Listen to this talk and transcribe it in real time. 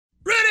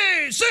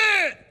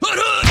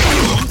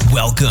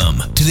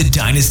Welcome to the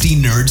Dynasty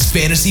Nerds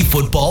Fantasy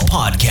Football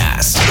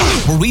Podcast,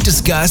 where we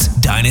discuss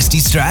Dynasty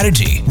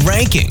strategy,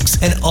 rankings,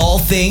 and all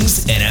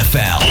things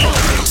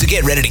NFL. So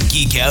get ready to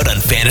geek out on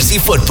fantasy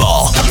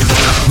football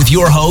with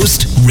your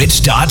host,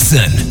 Rich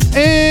Dotson.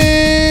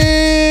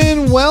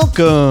 And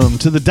welcome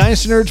to the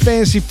Dynasty Nerds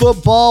Fantasy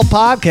Football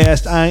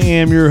Podcast. I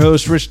am your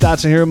host, Rich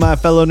Dotson, here with my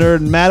fellow nerd,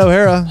 Matt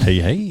O'Hara.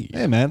 Hey.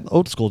 Hey, man.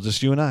 Old school,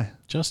 just you and I.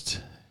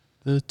 Just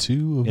the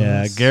two of us.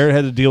 Yeah, Garrett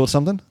had to deal with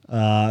something,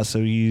 so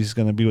he's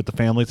going to be with the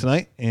family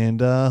tonight, and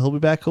he'll be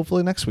back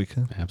hopefully next week.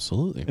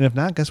 Absolutely. And if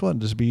not, guess what? It'll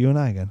just be you and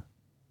I again.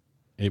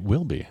 It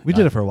will be. We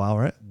did it for a while,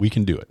 right? We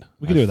can do it.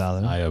 We can do it without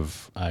him.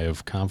 I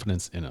have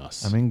confidence in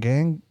us. I mean,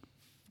 gang,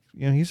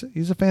 you know,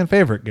 he's a fan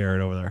favorite,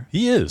 Garrett, over there.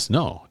 He is.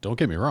 No, don't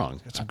get me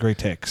wrong. Got some great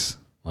takes.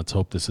 Let's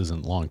hope this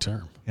isn't long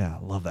term. Yeah, I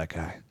love that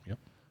guy. Yep.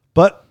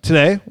 But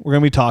today, we're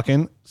going to be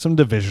talking some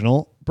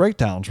divisional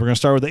breakdowns. We're going to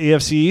start with the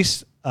AFC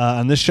East.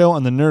 On this show,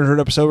 on the Nerd Herd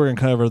episode, we're going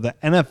to cover the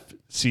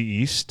NFC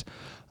East.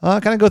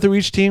 Kind of go through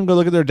each team, go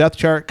look at their depth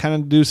chart, kind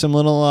of do some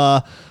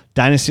little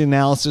dynasty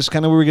analysis,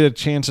 kind of where we get a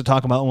chance to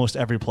talk about almost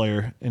every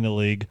player in the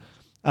league.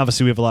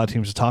 Obviously, we have a lot of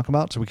teams to talk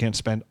about, so we can't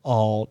spend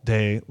all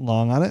day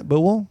long on it, but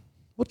we'll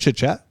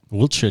chit-chat.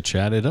 We'll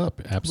chit-chat it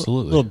up.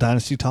 Absolutely. A little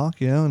dynasty talk,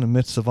 you know, in the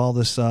midst of all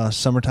this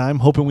summertime,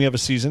 hoping we have a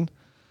season.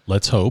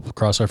 Let's hope.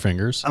 Cross our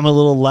fingers. I'm a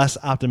little less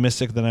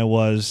optimistic than I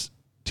was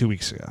 2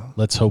 weeks ago.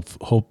 Let's hope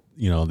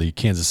you know, the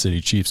Kansas City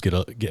Chiefs get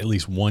at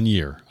least 1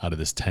 year out of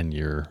this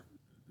 10-year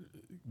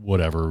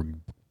whatever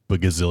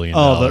bagazillion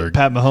dollar. Oh, the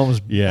Pat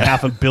Mahomes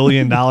 $500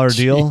 million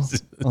deal.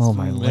 Jesus, oh,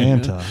 my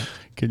Lanta.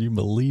 Can you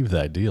believe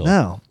that deal?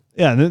 No.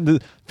 Yeah,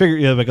 the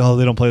figure, like, oh,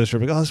 they don't play this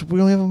year. Like, oh,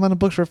 we only have them on the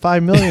books for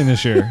 $5 million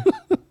this year.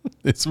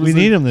 We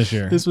need them this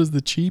year. This was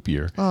the cheap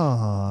year.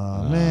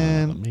 Oh,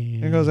 man.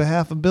 Here goes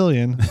 $500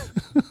 million.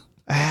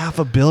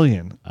 $500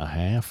 million.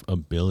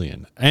 $500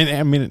 million. And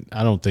I mean,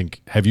 I don't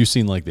think, have you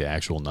seen like the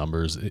actual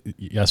numbers?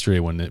 Yesterday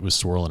when it was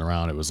swirling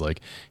around, it was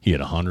like he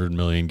had $100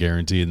 million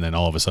guaranteed, and then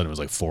all of a sudden it was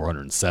like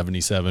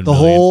 $477 million. The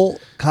whole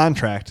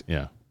contract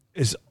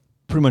is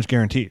pretty much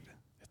guaranteed.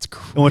 It's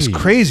crazy. And what's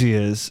crazy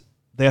is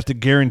they have to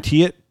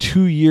guarantee it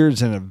 2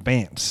 years in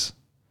advance.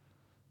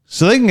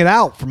 So they can get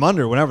out from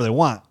under whenever they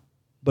want,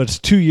 but it's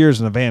 2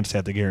 years in advance they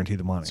have to guarantee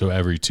the money. So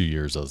every 2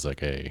 years, I was like,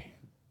 hey.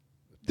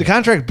 The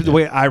contract, the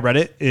way I read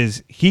it,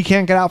 is he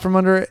can't get out from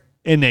under it,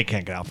 and they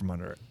can't get out from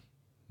under it.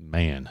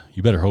 Man,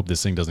 you better hope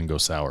this thing doesn't go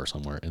sour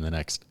somewhere in the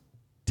next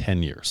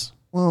 10 years.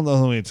 Well, the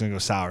only way it's going to go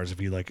sour is if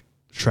he, like,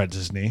 shreds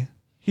his knee.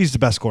 He's the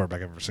best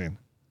quarterback I've ever seen.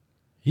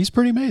 He's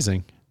pretty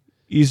amazing.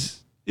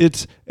 It's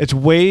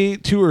way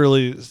too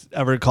early to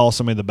ever call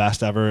somebody the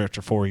best ever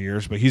after 4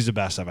 years, but he's the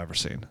best I've ever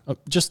seen.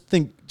 Just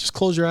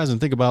close your eyes and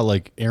think about,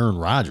 like, Aaron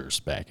Rodgers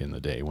back in the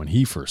day when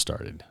he first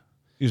started.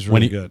 He was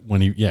really good.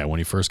 When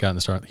he first got in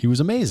the start, he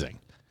was amazing.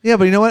 Yeah,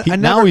 but you know what?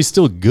 Now he's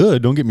still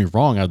good. Don't get me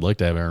wrong. I'd like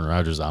to have Aaron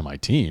Rodgers on my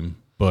team,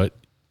 but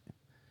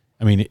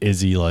I mean, is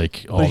he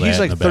like all that? But he's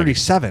like in the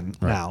 37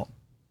 right. now.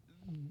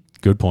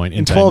 Good point.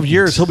 In 12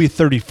 years, he'll be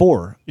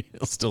 34.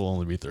 He'll still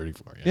only be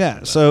 34.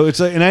 Yeah. So it's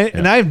like,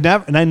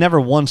 I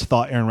never once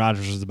thought Aaron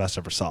Rodgers was the best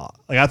I ever saw.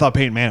 Like, I thought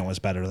Peyton Manning was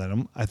better than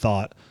him. I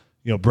thought,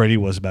 you know, Brady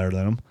was better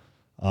than him.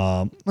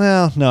 Well,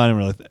 no, I didn't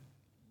really.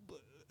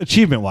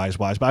 Achievement-wise,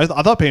 but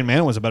I thought Peyton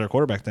Manning was a better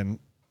quarterback than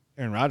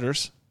Aaron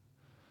Rodgers.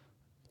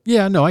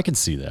 Yeah, no, I can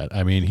see that.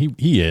 I mean,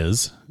 he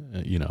is,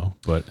 you know,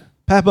 but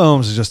Pat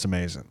Mahomes is just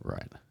amazing.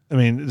 Right. I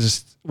mean,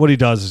 just what he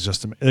does is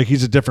just like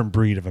he's a different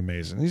breed of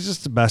amazing. He's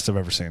just the best I've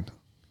ever seen.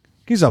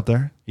 He's up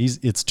there.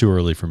 It's too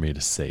early for me to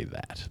say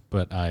that,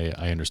 but I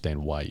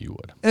understand why you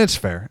would. And it's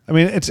fair. I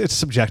mean, it's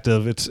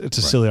subjective. It's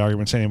a silly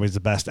argument saying anybody's the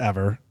best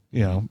ever.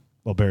 You know,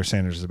 well, Barry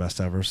Sanders is the best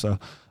ever. So.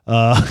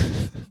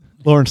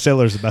 Lawrence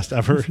Taylor is the best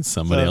ever.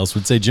 Somebody else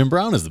would say Jim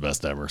Brown is the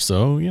best ever.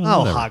 So, you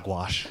know. Oh,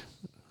 hogwash.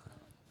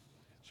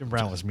 Jim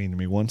Brown was mean to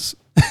me once.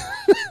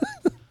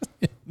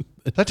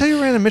 Did I tell you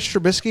I ran a Mitch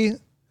Trubisky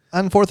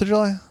on 4th of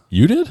July?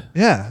 You did?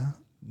 Yeah.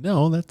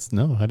 No, I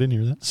didn't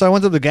hear that. So I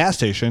went to the gas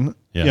station.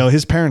 Yeah. You know,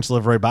 his parents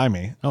live right by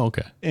me. Oh,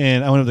 okay.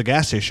 And I went to the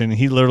gas station, and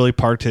he literally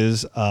parked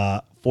his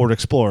Ford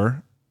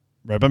Explorer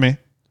right by me.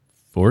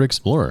 Ford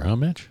Explorer, how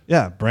much?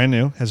 Yeah, brand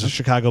new. Has a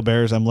Chicago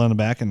Bears emblem on the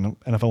back and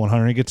NFL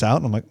 100. He gets out,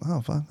 and I'm like,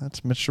 oh, fuck,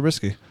 that's Mitch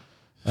Trubisky.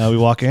 We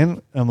walk in,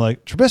 and I'm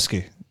like,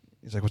 Trubisky.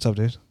 He's like, what's up,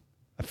 dude?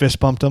 I fist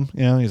bumped him.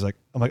 You know, he's like,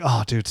 I'm like,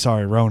 oh, dude,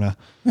 sorry, Rona.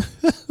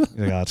 He's like,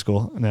 oh, that's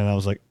cool. And then I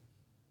was like,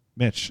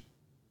 Mitch.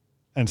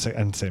 I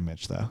didn't say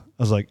Mitch, though. I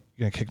was like,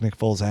 you going to kick Nick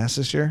Foles' ass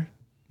this year?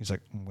 He's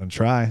like, I'm going to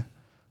try.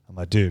 I'm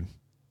like, dude,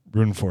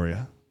 rooting for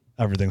you.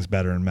 Everything's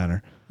better and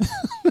better.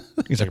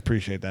 He's like,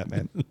 appreciate that,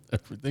 man.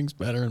 Everything's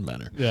better and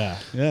better. Yeah.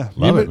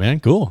 Love it,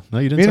 man. Cool. No,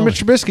 you didn't. Me and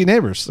Mitch Trubisky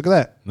neighbors. Look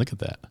at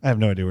that. I have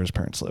no idea where his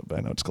parents live, but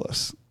I know it's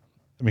close.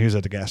 I mean, he was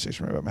at the gas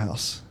station right by my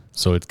house.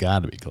 So it's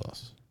got to be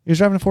close. He was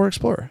driving a Ford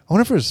Explorer. I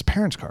wonder if it was his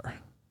parents' car.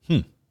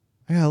 I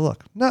gotta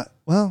look.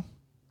 Well,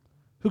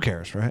 who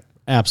cares, right?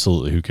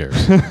 Absolutely. Who cares?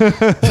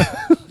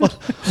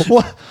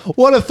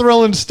 What a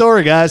thrilling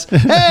story, guys.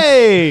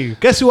 Hey,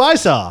 guess who I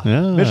saw?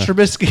 Yeah. Mitch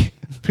Trubisky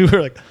People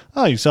are like,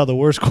 oh, you saw the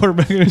worst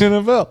quarterback in the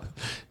NFL.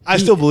 I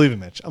still believe in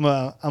Mitch. I'm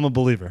a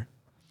believer.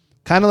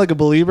 Kind of like a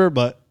believer,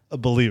 but a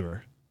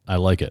believer. I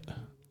like it.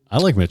 I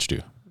like Mitch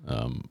too.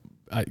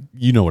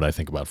 You know what I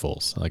think about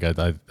Foles. Like I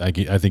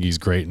think he's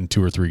great in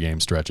 2 or 3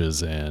 game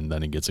stretches, and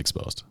then he gets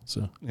exposed.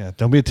 So yeah,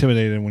 don't be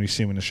intimidated when you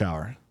see him in the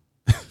shower.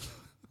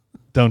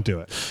 Don't do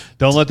it.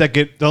 Don't let that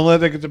get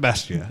the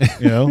best of you.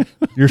 You know,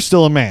 you're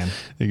still a man.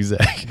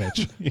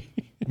 Exactly,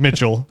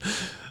 Mitchell.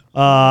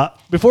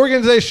 Before we get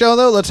into today's show,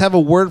 though, let's have a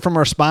word from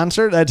our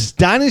sponsor. That's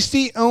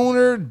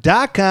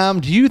DynastyOwner.com.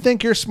 Do you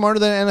think you're smarter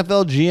than an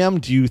NFL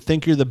GM? Do you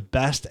think you're the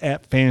best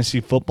at fantasy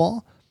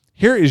football?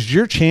 Here is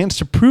your chance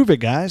to prove it,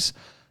 guys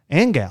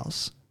and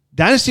gals.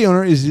 Dynasty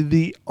Owner is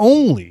the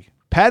only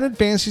patented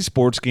fantasy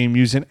sports game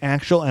using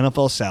actual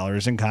NFL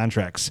salaries and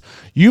contracts.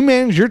 You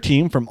manage your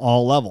team from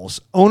all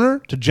levels, owner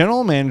to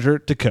general manager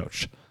to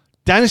coach.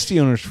 Dynasty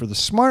Owners for the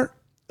smart,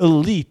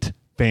 elite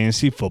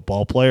fantasy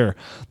football player.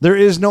 There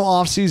is no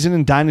offseason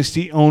in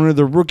Dynasty Owner.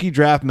 The rookie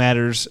draft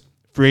matters,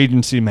 free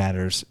agency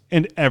matters,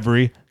 and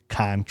every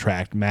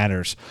contract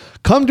matters.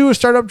 Come do a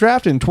startup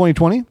draft in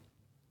 2020.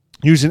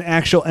 Using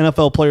actual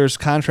NFL players'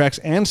 contracts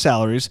and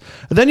salaries.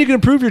 And then you can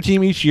improve your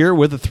team each year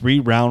with a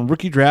 3-round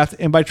rookie draft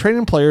and by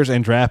trading players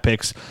and draft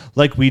picks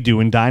like we do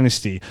in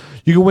Dynasty.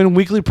 You can win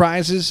weekly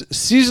prizes,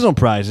 seasonal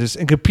prizes,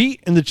 and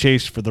compete in the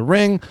chase for the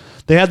ring.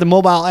 They have the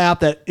mobile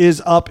app that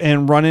is up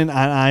and running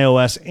on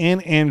iOS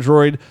and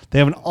Android. They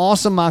have an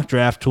awesome mock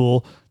draft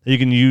tool that you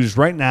can use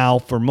right now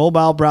for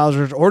mobile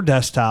browsers or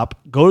desktop.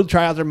 Go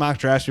try out their mock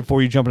drafts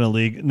before you jump in the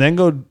league, and then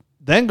go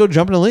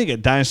jump in the league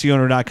at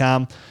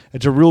DynastyOwner.com.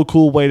 It's a real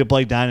cool way to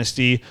play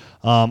Dynasty.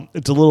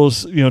 It's a little,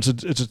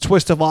 it's a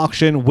twist of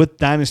auction with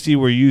Dynasty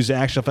where you use the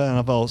actual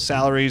NFL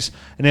salaries,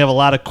 and they have a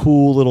lot of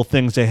cool little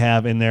things they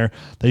have in there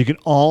that you can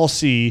all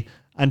see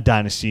on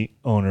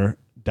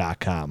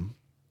DynastyOwner.com.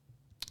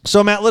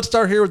 So, Matt, let's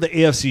start here with the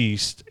AFC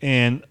East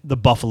and the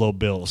Buffalo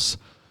Bills.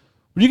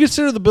 Would you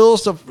consider the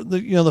Bills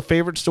the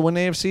favorites to win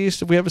the AFC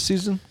East if we have a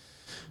season?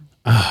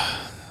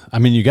 I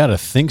mean, you got to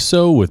think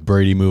so with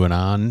Brady moving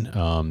on,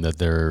 that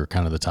they're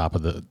kind of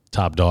the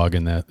top dog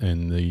in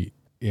the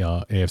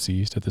AFC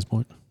East at this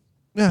point.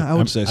 Yeah, I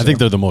would say so. I think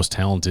they're the most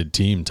talented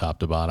team, top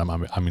to bottom.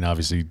 I mean,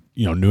 obviously,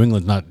 New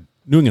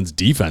England's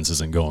defense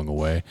isn't going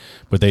away,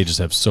 but they just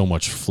have so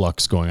much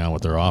flux going on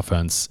with their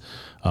offense.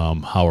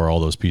 How are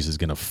all those pieces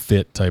going to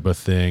fit, type of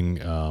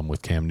thing?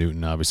 With Cam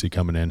Newton obviously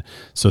coming in,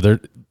 so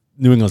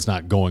New England's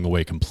not going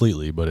away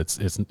completely, but it's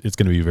going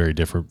to be very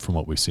different from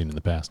what we've seen in the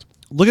past.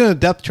 Looking at the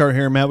depth chart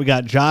here, Matt, we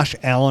got Josh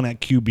Allen at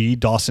QB,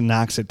 Dawson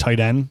Knox at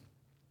tight end,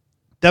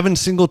 Devin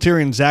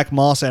Singletary and Zach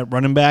Moss at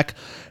running back,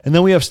 and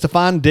then we have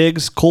Stephon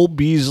Diggs, Cole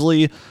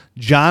Beasley,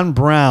 John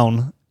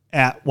Brown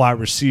at wide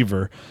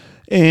receiver.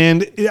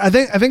 And I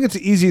think it's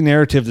an easy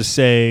narrative to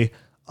say,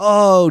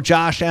 oh,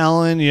 Josh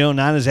Allen,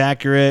 not as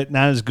accurate,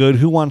 not as good.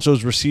 Who wants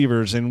those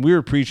receivers? And we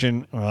were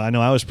preaching, I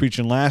know I was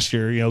preaching last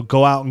year,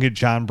 go out and get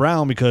John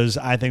Brown because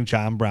I think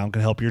John Brown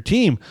can help your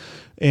team.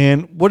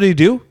 And what did he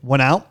do?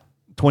 Went out.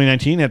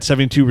 2019 had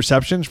 72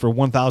 receptions for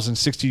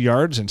 1,060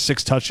 yards and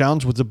 6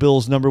 touchdowns, with the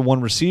Bills' number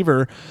 1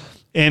 receiver,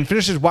 and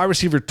finishes wide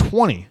receiver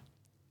 20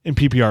 in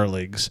PPR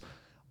leagues.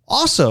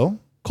 Also,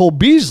 Cole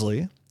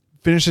Beasley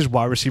finishes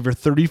wide receiver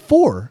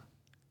 34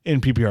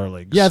 in PPR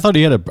leagues. Yeah, I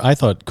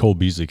thought Cole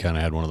Beasley kind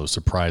of had one of those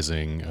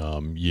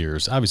surprising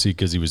years. Obviously,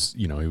 because he was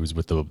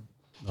with the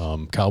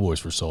Cowboys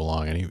for so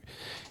long, and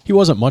he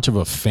wasn't much of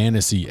a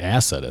fantasy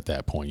asset at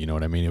that point. You know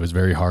what I mean? It was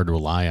very hard to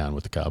rely on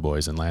with the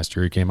Cowboys. And last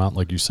year he came out,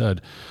 like you said,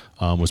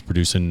 was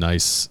producing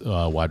nice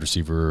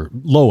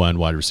low-end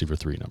wide receiver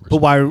 3 numbers. But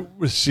wide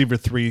receiver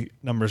 3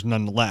 numbers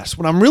nonetheless.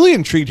 What I'm really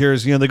intrigued here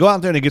is, they go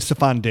out there and they get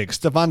Stephon Diggs.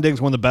 Stephon Diggs,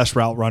 one of the best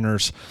route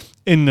runners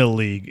in the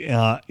league.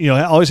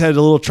 Always had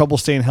a little trouble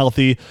staying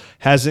healthy.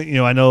 Hasn't,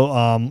 I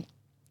know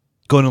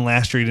going in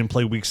last year he didn't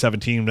play week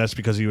 17. That's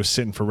because he was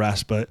sitting for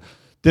rest, but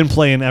didn't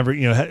play in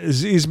every,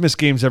 he's missed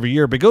games every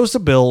year, but goes to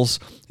Bills.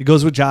 He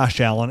goes with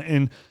Josh Allen,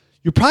 and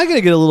you're probably going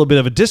to get a little bit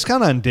of a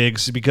discount on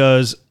Diggs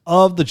because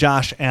of the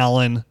Josh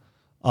Allen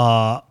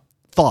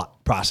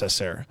thought process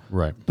there.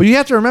 Right. But you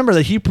have to remember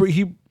that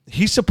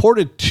he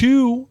supported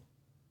 2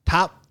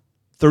 top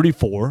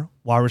 34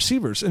 wide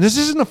receivers, and this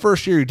isn't the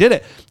first year he did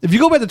it. If you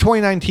go back to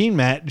 2019,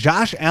 Matt,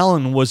 Josh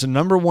Allen was the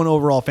number 1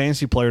 overall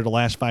fantasy player the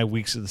last 5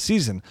 weeks of the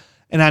season.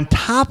 And on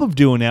top of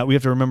doing that, we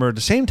have to remember at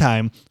the same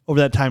time, over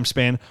that time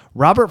span,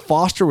 Robert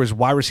Foster was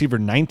wide receiver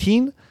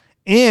 19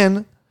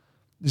 and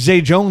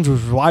Zay Jones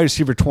was wide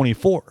receiver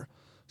 24.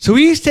 So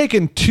he's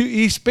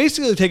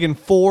basically taken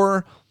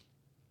 4,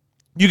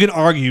 you can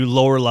argue,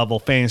 lower level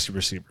fantasy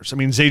receivers. I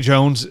mean, Zay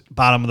Jones,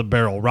 bottom of the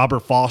barrel. Robert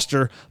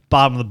Foster,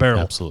 bottom of the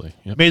barrel. Absolutely.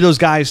 Yep. Made those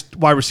guys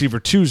wide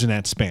receiver 2s in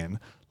that span.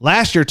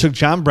 Last year took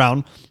John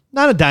Brown,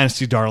 not a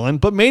dynasty darling,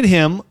 but made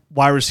him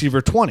wide receiver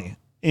 20.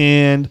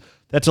 And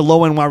that's a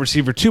low-end wide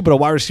receiver 2, but a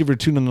wide receiver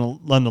 2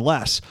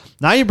 nonetheless.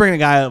 Now you bring a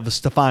guy of a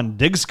Stephon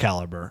Diggs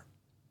caliber,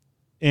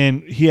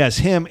 and he has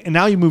him, and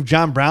now you move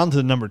John Brown to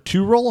the number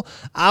 2 role.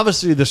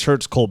 Obviously, this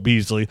hurts Cole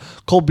Beasley.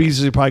 Cole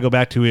Beasley probably go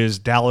back to his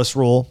Dallas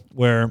role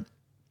where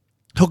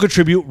He'll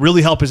contribute,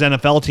 really help his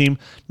NFL team.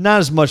 Not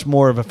as much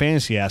more of a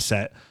fantasy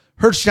asset.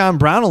 Hurts John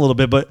Brown a little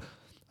bit, but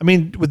I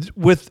mean,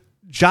 with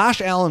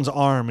Josh Allen's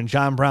arm and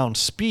John Brown's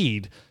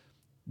speed,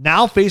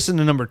 now facing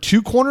the number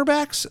 2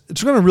 cornerbacks,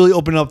 it's going to really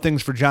open up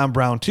things for John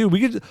Brown too. We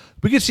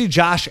could see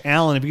Josh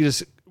Allen, if he could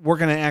just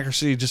work on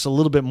accuracy just a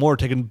little bit more,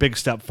 taking a big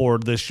step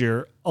forward this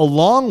year,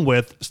 along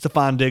with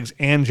Stephon Diggs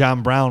and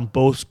John Brown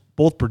both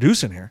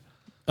producing here.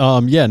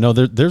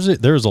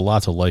 There's a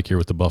lot to like here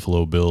with the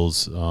Buffalo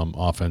Bills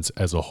offense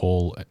as a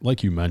whole.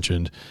 Like you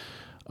mentioned,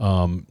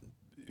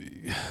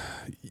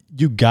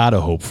 you gotta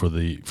hope for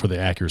the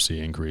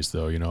accuracy increase,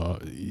 though. You know,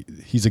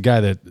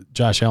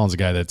 Josh Allen's a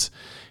guy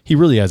he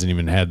really hasn't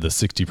even had the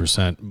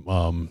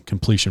 60%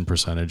 completion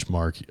percentage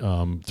mark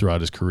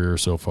throughout his career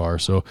so far.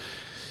 So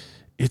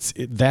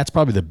that's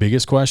probably the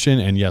biggest question.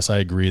 And yes, I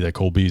agree that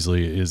Cole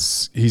Beasley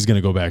he's going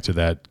to go back to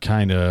that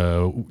kind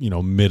of,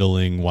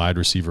 middling wide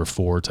receiver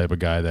 4 type of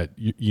guy that,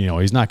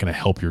 he's not going to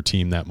help your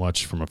team that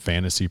much from a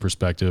fantasy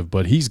perspective,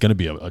 but he's going to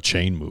be a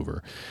chain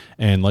mover.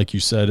 And like you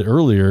said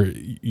earlier,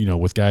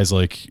 with guys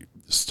like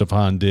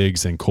Stephon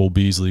Diggs and Cole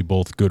Beasley,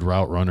 both good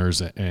route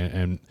runners,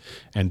 and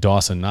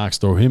Dawson Knox,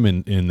 throw him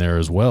in there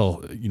as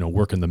well.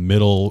 Working the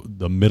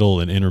middle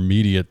and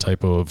intermediate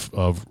type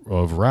of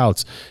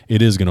routes,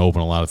 it is going to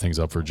open a lot of things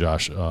up for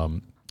Josh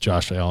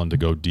Allen to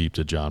go deep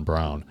to John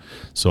Brown.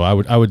 So I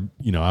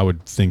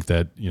would think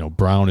that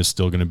Brown is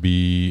still going to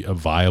be a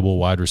viable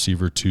wide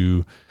receiver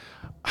 2.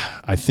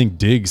 I think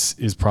Diggs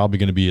is probably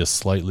going to be a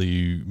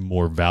slightly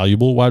more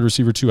valuable wide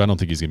receiver 2. I don't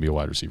think he's going to be a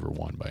wide receiver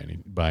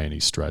 1 by any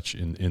stretch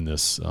in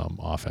this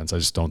offense. I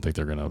just don't think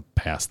they're going to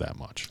pass that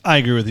much. I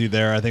agree with you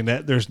there. I think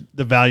that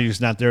the value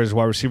is not there as a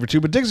wide receiver 2,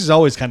 but Diggs is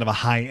always kind of a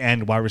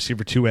high-end wide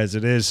receiver 2 as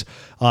it is.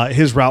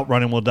 His route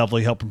running will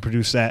definitely help him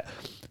produce that.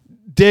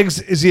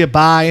 Diggs, is he a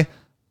buy?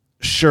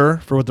 Sure,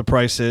 for what the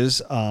price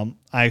is.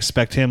 I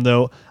expect him,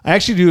 though. I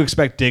actually do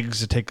expect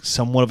Diggs to take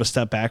somewhat of a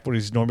step back what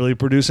he's normally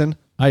producing.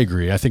 I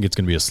agree. I think it's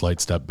going to be a slight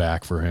step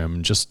back for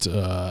him, just in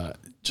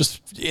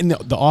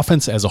the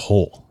offense as a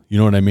whole. You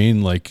know what I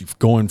mean? Like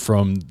going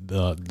from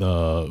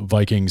the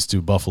Vikings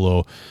to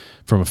Buffalo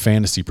from a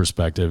fantasy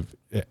perspective,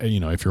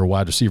 if you're a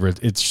wide receiver,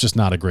 it's just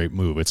not a great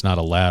move. It's not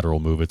a lateral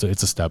move.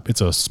 It's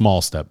a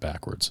small step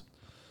backwards.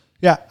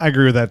 Yeah, I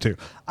agree with that too.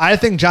 I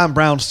think John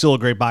Brown's still a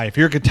great buy. If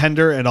you're a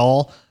contender at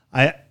all,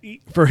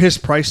 for his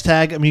price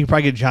tag, I mean, you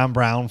probably get John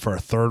Brown for a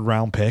 3rd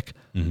round pick.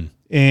 Mm-hmm.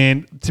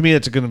 And to me,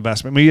 that's a good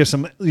investment. Maybe you have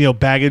some,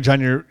 baggage on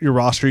your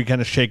roster you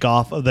kind of shake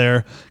off of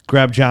there.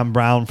 Grab John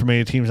Brown from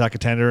any team's not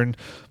contender, and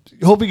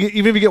hope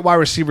even if you get wide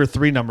receiver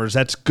 3 numbers,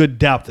 that's good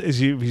depth.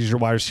 He's your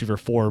wide receiver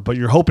 4, but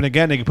you're hoping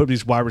again they can put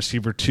these wide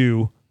receiver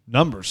 2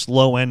 numbers,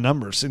 low end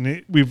numbers,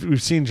 and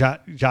we've seen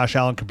Josh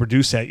Allen can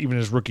produce that even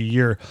his rookie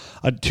year,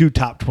 2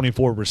 top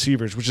 24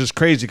 receivers, which is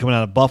crazy coming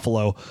out of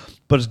Buffalo,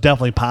 but it's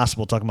definitely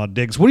possible. Talking about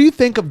Diggs, what do you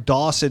think of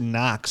Dawson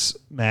Knox,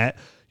 Matt?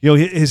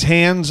 His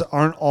hands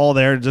aren't all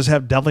there.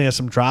 Definitely has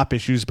some drop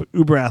issues, but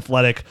uber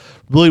athletic.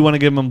 Really want to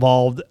get him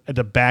involved at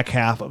the back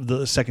half of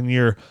the second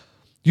year.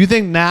 Do you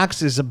think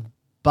Knox is a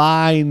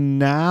buy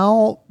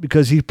now?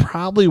 Because he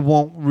probably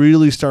won't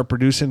really start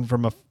producing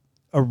from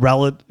a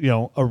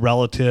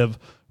relative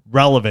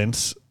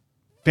relevance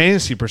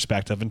fantasy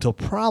perspective until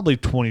probably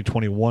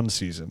 2021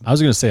 season. I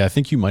was going to say, I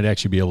think you might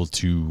actually be able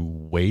to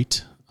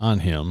wait on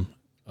him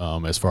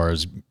as far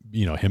as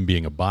him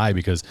being a buy,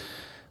 because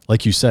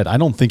like you said, I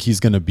don't think he's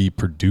going to be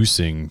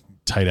producing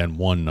tight end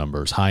 1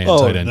 numbers, high end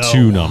tight end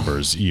 2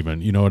 numbers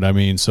even. You know what I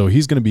mean? So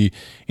he's going to be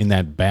in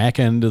that back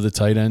end of the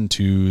tight end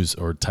 2s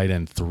or tight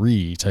end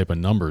 3 type of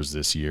numbers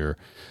this year.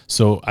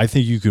 So I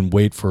think you can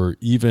wait for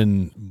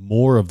even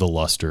more of the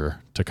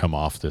luster to come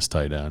off this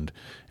tight end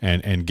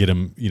and get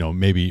him,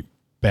 maybe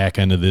back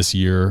end of this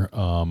year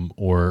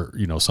or,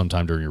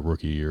 sometime during your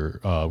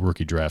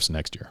rookie drafts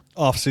next year.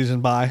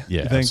 Off-season buy?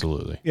 Yeah,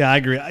 absolutely. Yeah, I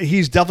agree.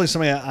 He's definitely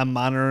somebody I'm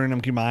monitoring. I'm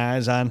keeping my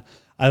eyes on.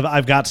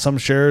 I've got some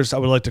shares. I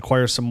would like to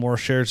acquire some more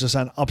shares just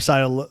on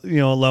upside,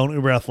 alone,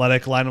 uber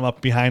athletic, line them up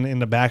behind in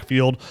the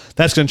backfield.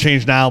 That's going to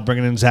change now,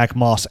 bringing in Zach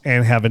Moss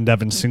and having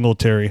Devin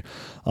Singletary.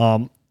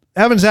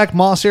 Having Zach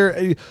Moss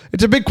here,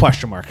 it's a big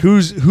question mark.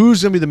 Who's going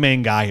to be the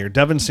main guy here?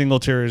 Devin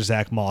Singletary or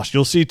Zach Moss?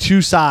 You'll see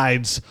 2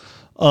 sides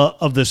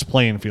of this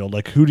playing field.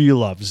 Like, who do you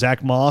love,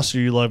 Zach Moss or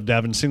you love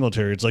Devin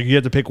Singletary? It's like you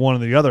have to pick one or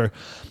the other.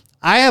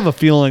 I have a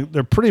feeling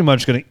they're pretty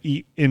much going to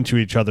eat into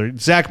each other.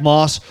 Zach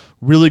Moss,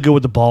 really good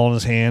with the ball in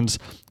his hands,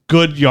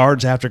 good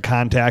yards after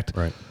contact.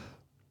 Right.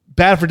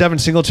 Bad for Devin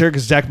Singletary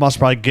because Zach Moss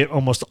probably get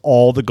almost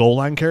all the goal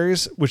line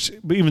carries, which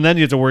even then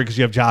you have to worry because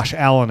you have Josh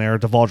Allen there to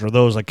divulge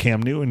those like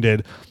Cam Newton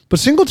did. But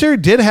Singletary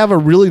did have a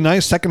really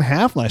nice second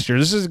half last year.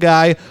 This is a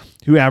guy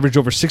who averaged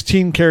over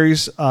 16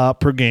 carries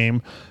per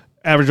game,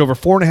 averaged over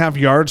 4.5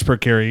 yards per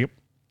carry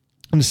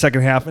in the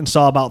second half, and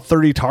saw about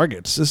 30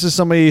 targets. This is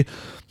somebody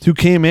who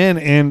came in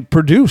and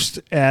produced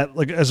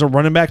as a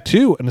running back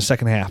too in the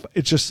second half.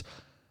 It's just,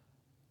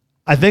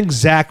 I think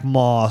Zach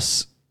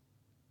Moss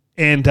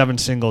and Devin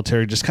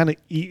Singletary just kind of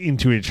eat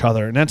into each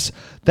other. And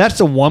that's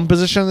the one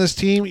position on this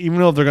team, even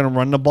though they're going to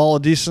run the ball a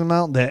decent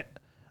amount, that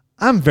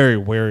I'm very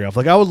wary of.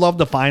 Like, I would love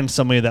to find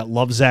somebody that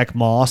loves Zach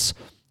Moss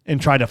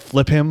and try to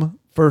flip him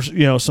for,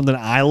 something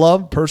I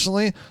love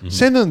personally.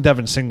 Same thing with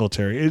Devin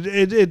Singletary.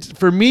 It's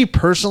for me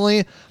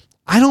personally,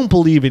 I don't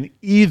believe in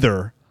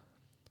either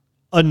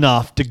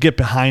enough to get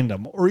behind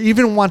them or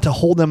even want to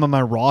hold them on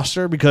my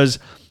roster, because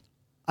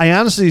I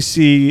honestly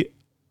see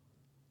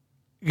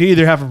you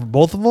either have it for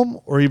both of them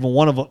or even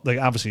one of them. Like,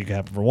 obviously you can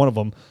have it for one of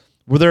them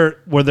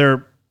where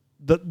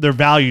their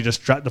value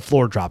just the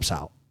floor drops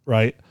out,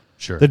 right?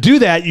 Sure. To do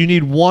that, you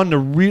need one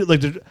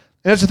to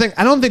and that's the thing.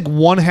 I don't think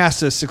one has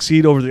to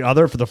succeed over the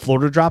other for the floor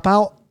to drop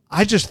out.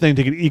 I just think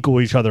they can equal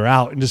each other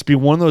out and just be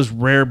one of those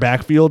rare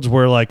backfields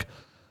where, like,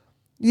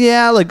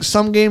 yeah, like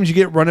some games you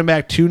get running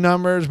back 2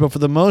 numbers, but for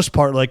the most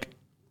part, like,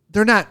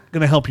 they're not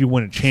going to help you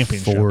win a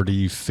championship.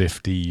 40,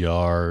 50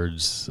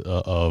 yards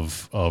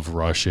of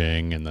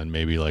rushing, and then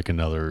maybe like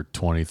another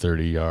 20,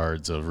 30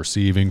 yards of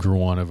receiving for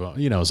one of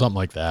them, something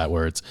like that,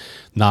 where it's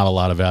not a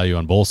lot of value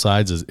on both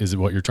sides. Is it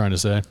what you're trying to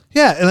say?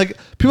 Yeah, and like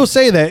people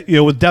say that,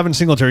 with Devin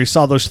Singletary, he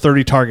saw those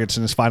 30 targets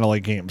in his final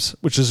 8 games,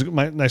 which is a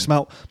nice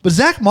amount. But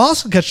Zach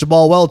Moss can catch the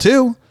ball well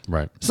too.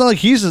 Right. It's not like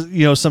he's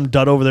some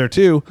dud over there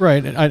too.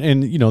 Right.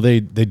 And they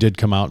did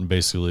come out and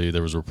basically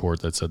there was a report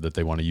that said that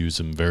they want to use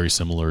him very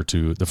similar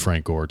to the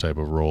Frank Gore type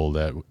of role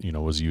that,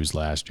 was used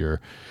last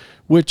year,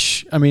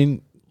 which,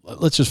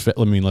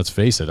 let's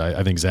face it.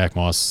 I think Zach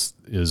Moss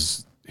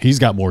he's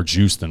got more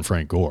juice than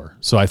Frank Gore.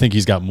 So I think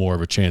he's got more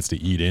of a chance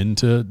to eat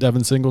into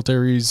Devin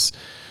Singletary's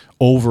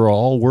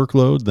overall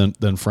workload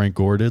than Frank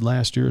Gore did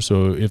last year.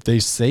 So if they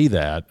say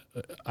that,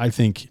 I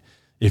think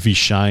if he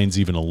shines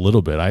even a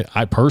little bit,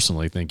 I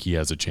personally think he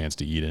has a chance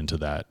to eat into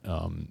that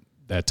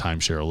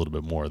timeshare a little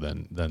bit more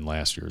than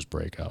last year's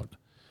breakout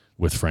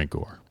with Frank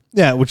Gore.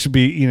 Yeah, which would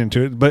be eating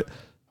into it. But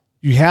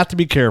you have to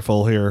be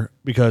careful here,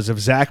 because if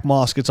Zach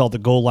Moss gets all the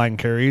goal line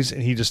carries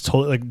and he just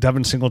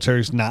Devin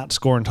Singletary's not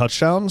scoring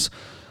touchdowns,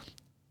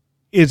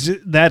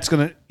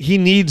 he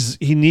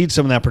needs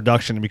some of that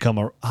production to become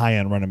a high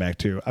end running back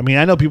too. I mean,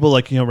 I know people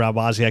like Rob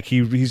Wozniak,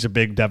 he's a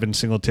big Devin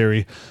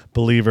Singletary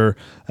believer.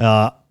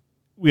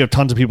 We have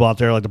tons of people out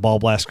there like the Ball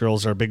Blast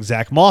Girls are big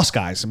Zach Moss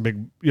guys and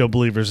big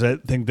believers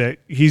that think that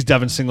he's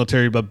Devin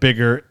Singletary but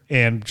bigger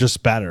and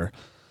just better.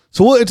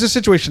 So it's a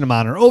situation to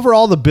monitor.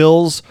 Overall, the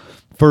Bills,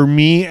 for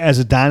me as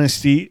a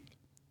dynasty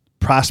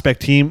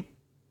prospect team,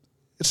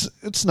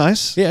 it's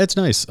nice. Yeah, it's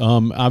nice.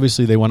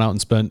 Obviously, they went out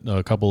and spent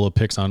a couple of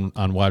picks on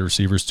wide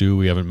receivers too.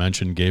 We haven't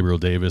mentioned Gabriel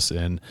Davis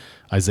and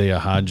Isaiah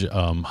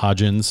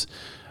Hodgins,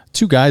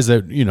 2 guys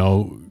that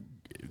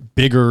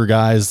bigger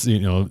guys,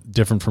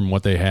 different from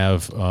what they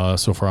have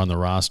so far on the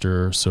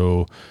roster.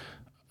 So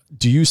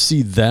do you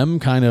see them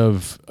kind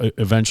of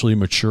eventually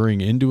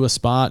maturing into a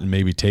spot and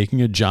maybe taking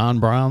a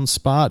John Brown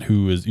spot,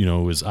 who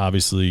is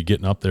obviously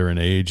getting up there in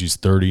age? He's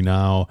 30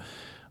 now.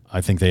 I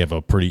think they have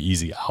a pretty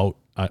easy out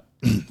at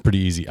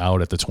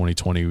the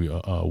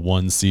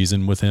 2021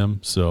 season with him.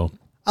 So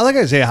I like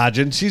Isaiah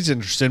Hodgins. He's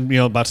interesting,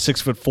 about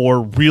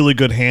 6'4", really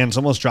good hands,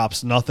 almost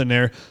drops nothing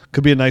there.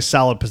 Could be a nice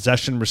solid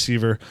possession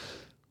receiver.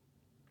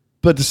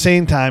 But at the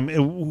same time,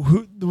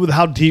 with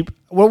how deep,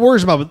 what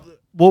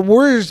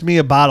worries me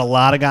about a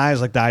lot of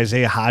guys like the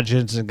Isaiah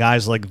Hodgins and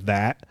guys like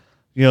that,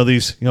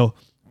 Quintus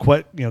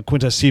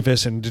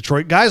Cephas and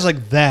Detroit, guys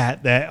like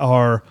that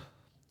are,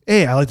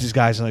 hey, I like these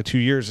guys in like 2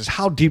 years, is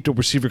how deep the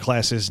receiver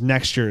class is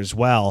next year as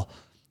well.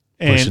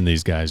 And pushing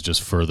these guys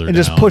just further and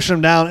down. just pushing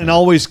them down and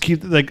always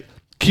keep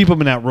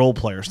them in that role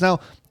players.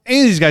 Now,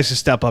 any of these guys can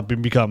step up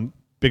and become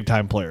big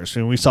time players.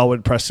 We saw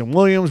with Preston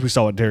Williams, we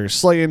saw with Darius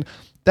Slayton.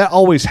 That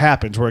always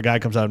happens where a guy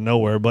comes out of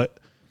nowhere. But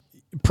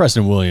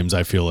Preston Williams,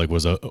 I feel like,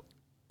 was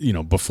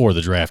before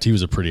the draft, he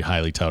was a pretty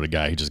highly touted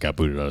guy. He just got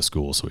booted out of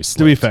school, so he slipped.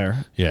 To be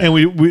fair, yeah. And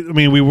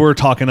we were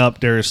talking up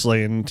Darius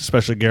Slayton,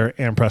 especially Garrett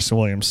and Preston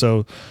Williams.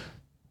 So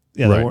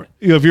yeah, right.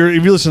 If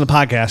you listen to the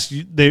podcast,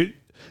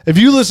 if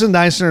you listen to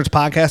Dynasty Nerds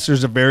podcast,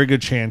 there's a very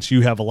good chance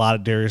you have a lot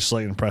of Darius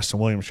Slayton and Preston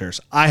Williams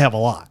shares. I have a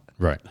lot,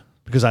 right?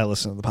 Because I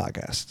listen to the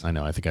podcast. I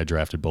know. I think I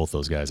drafted both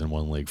those guys in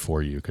one league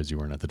for you because you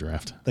weren't at the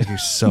draft. Thank you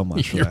so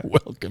much for You're that.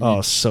 welcome.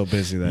 Oh, so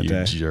busy that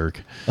day. You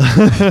jerk.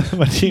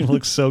 My team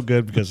looks so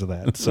good because of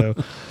that. So,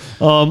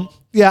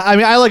 yeah,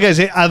 I like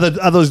Isaiah.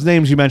 Of those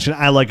names you mentioned,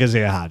 I like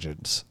Isaiah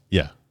Hodgins.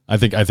 Yeah, I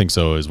think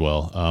so as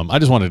well. I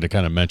just wanted to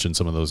kind of mention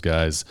some of those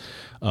guys,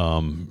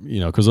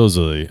 because those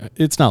are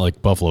it's not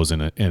like Buffalo's in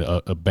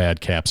a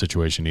bad cap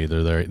situation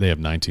either. They have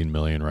 $19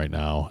 million right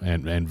now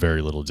and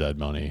very little dead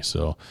money.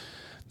 So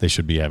they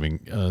should be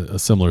having a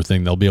similar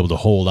thing. They'll be able to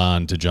hold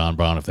on to John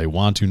Brown if they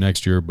want to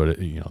next year, but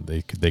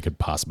they could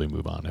possibly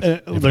move on.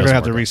 They're going to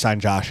have to re-sign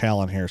Josh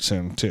Allen here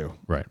soon too,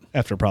 right?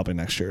 After probably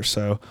next year.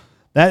 So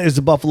that is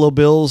the Buffalo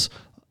Bills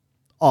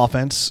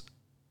offense.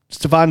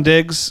 Stephon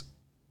Diggs,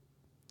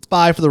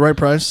 buy for the right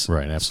price.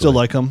 Right, absolutely. Still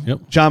like him.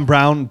 Yep. John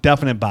Brown,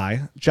 definite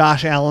buy.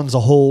 Josh Allen's a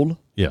hold.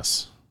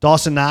 Yes.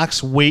 Dawson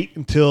Knox, wait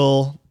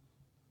until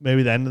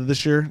maybe the end of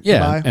this year. Yeah,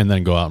 to buy. and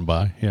then go out and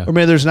buy. Yeah. Or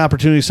maybe there's an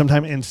opportunity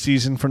sometime in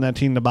season for that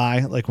team to buy,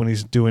 like when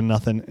he's doing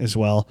nothing as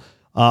well.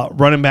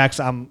 Running backs,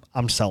 I'm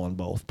selling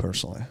both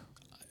personally.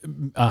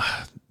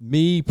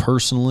 Me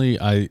personally,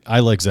 I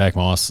like Zach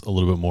Moss a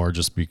little bit more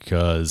just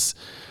because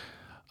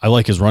I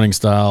like his running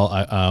style.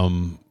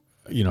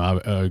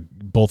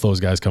 Both those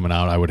guys coming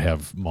out, I would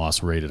have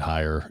Moss rated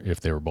higher if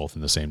they were both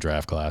in the same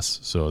draft class.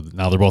 So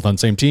now they're both on the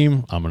same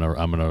team. I'm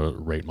gonna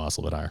rate Moss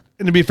a little bit higher.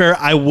 And to be fair,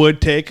 I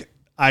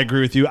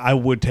agree with you. I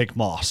would take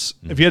Moss.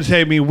 If you had to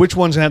say to me which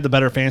one's gonna have the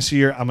better fantasy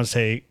year, I'm gonna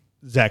say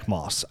Zach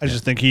Moss. I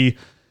just think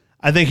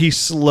he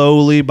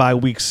slowly by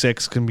week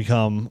 6 can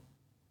become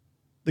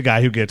the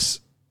guy who gets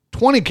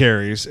 20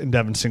 carries and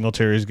Devin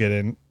Singletary's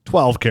getting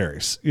 12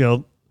 carries.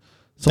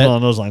 Something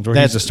along those lines where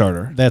he's the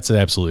starter. That's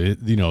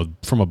absolutely,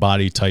 from a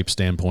body type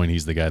standpoint,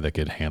 he's the guy that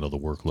could handle the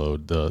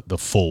workload, the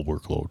full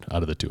workload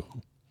out of the two.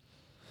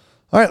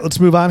 All right, let's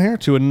move on here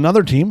to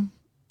another team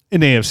in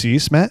AFC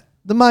East, Matt.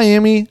 The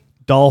Miami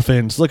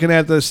Dolphins. Looking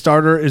at the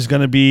starter is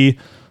going to be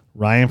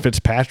Ryan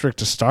Fitzpatrick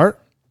to start.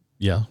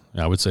 Yeah,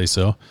 I would say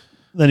so.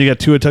 Then you got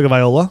Tua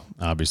Tagovailoa.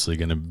 Obviously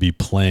going to be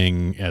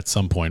playing at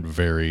some point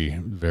very,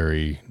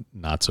 very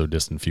not so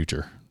distant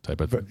future. Type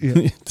of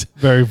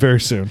very, very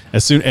soon.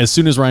 As soon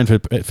as Ryan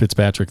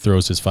Fitzpatrick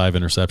throws his 5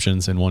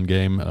 interceptions in one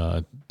game,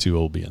 Tua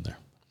will be in there.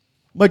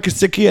 Mike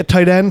Gesicki at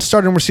tight end.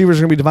 Starting receivers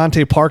are going to be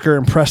Devontae Parker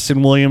and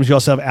Preston Williams. You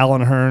also have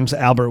Allen Hurns,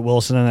 Albert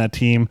Wilson on that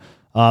team.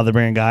 They're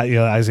bringing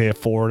Isaiah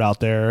Ford out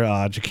there.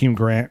 Jakeem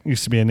Grant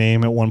used to be a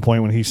name at one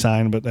point when he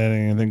signed, but that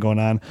ain't anything going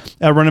on.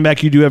 At running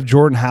back, you do have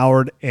Jordan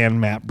Howard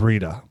and Matt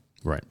Breida.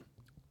 Right.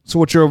 So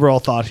what's your overall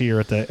thought here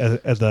at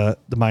the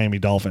Miami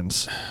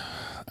Dolphins?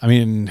 I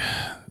mean,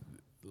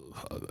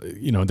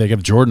 they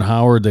have Jordan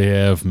Howard, they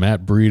have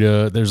Matt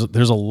Breida.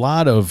 There's a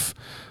lot of,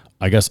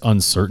 I guess,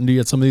 uncertainty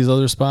at some of these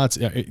other spots.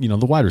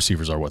 The wide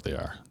receivers are what they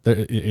are.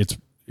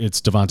 It's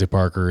Devontae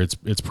Parker,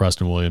 it's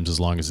Preston Williams as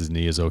long as his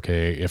knee is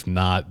okay. If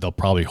not, they'll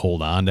probably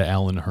hold on to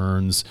Allen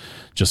Hurns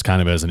just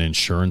kind of as an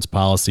insurance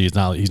policy. He's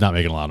not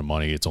making a lot of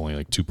money. It's only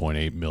like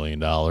 $2.8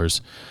 million.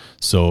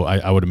 So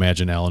I would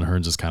imagine Allen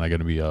Hurns is kind of going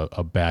to be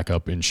a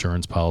backup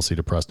insurance policy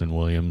to Preston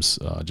Williams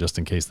just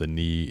in case the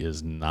knee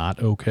is not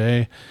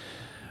okay.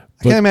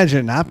 I can't imagine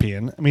it not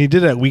being. I mean, he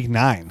did it at week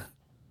 9.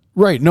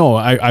 Right. No,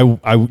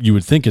 you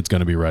would think it's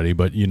going to be ready,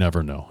 but you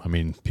never know. I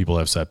mean, people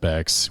have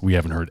setbacks. We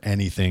haven't heard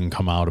anything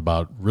come out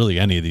about really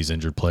any of these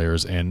injured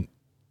players and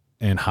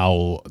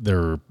how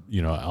their,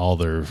 all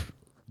their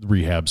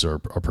rehabs are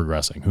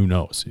progressing. Who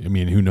knows? I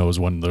mean, who knows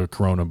when the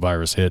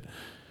coronavirus hit,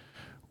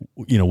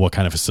 what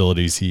kind of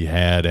facilities he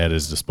had at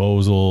his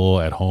disposal,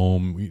 at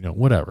home,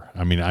 whatever.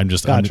 I mean,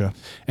 Gotcha.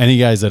 Any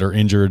guys that are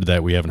injured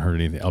that we haven't heard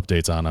any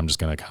updates on, I'm just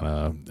going to kind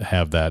of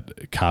have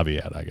that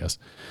caveat, I guess.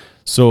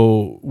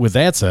 So with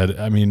that said,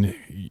 I mean,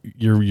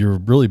 you're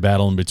really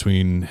battling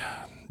between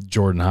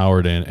Jordan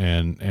Howard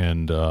and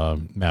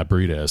Matt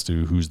Breida as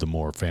to who's the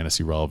more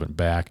fantasy relevant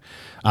back.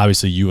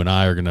 Obviously, you and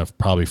I are going to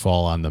probably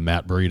fall on the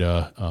Matt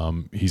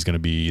Breida. He's going to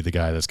be the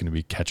guy that's going to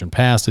be catching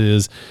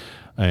passes.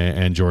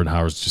 And Jordan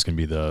Howard's just going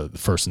to be the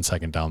first and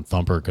second down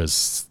thumper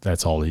because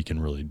that's all he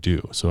can really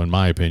do. So in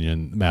my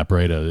opinion, Matt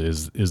Breida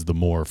is the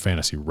more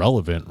fantasy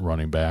relevant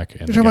running back.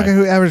 And you're talking about a guy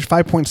who averaged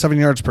 5.7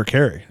 yards per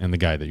carry. And the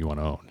guy that you want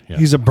to own. Yeah.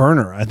 He's a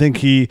burner. I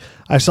think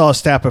I saw a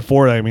stat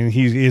before. I mean,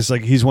 he's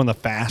one of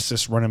the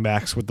fastest running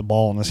backs with the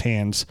ball in his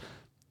hands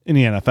in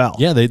the NFL.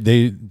 Yeah,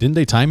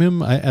 they time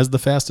him as the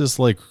fastest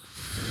it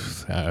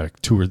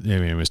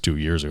was 2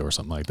 years ago or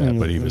something like that.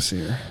 But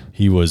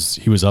he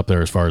was up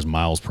there as far as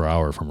miles per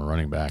hour from a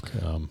running back.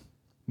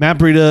 Matt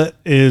Breida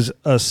is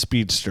a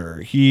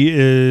speedster. He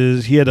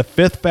had the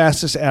 5th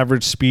fastest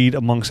average speed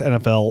amongst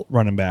NFL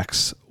running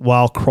backs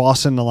while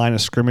crossing the line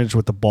of scrimmage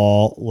with the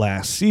ball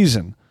last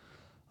season.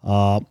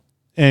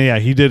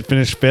 He did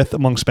finish 5th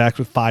amongst backs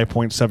with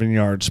 5.7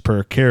 yards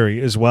per carry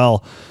as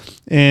well.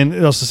 And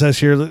it also says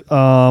here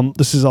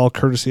this is all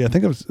courtesy. I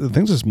think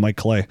this is Mike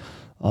Clay.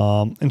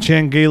 In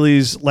Chan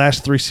Gailey's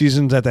last 3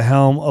 seasons at the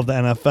helm of the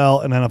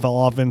NFL and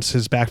NFL offense,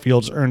 his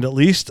backfields earned at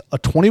least a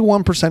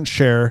 21%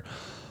 share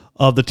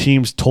of the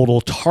team's total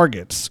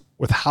targets,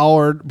 with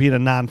Howard being a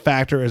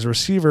non-factor as a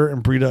receiver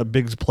and Breida a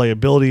big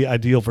playability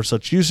ideal for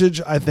such usage.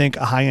 I think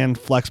a high-end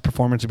flex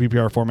performance in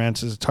PPR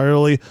formats is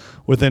entirely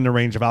within the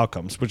range of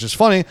outcomes, which is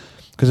funny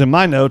because in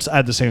my notes, I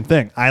had the same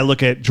thing. I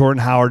look at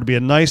Jordan Howard to be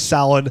a nice,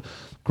 solid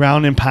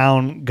ground and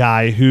pound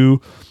guy who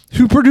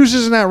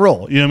produces in that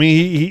role. You know what I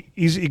mean?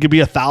 He could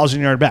be a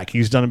 1,000-yard back.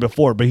 He's done it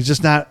before, but he's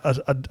just not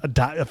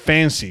a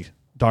fancy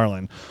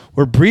darling.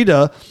 Where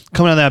Breida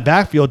coming out of that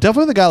backfield,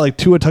 definitely the guy like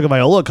Tua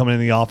Tagovailoa coming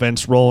in the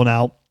offense, rolling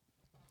out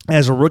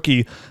as a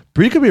rookie.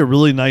 Breida could be a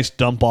really nice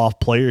dump-off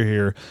player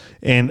here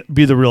and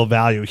be the real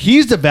value.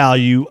 He's the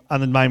value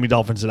on the Miami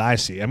Dolphins that I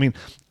see. I mean,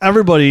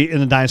 everybody in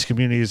the Dynasty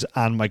community is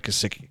on Mike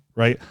Gesicki,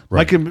 right?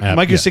 Mike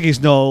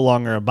Gesicki's no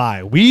longer a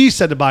buy. We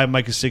said to buy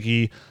Mike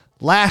Gesicki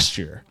last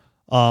year,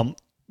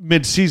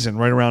 mid-season,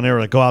 right around there,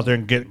 like go out there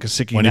and get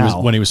Gesicki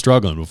when he was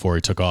struggling before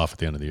he took off at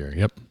the end of the year.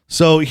 Yep.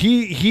 So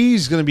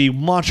he's going to be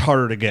much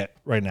harder to get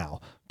right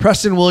now.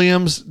 Preston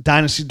Williams,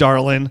 Dynasty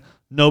darling.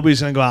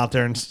 Nobody's going to go out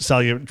there and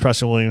sell you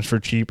Preston Williams for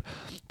cheap.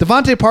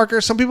 Devontae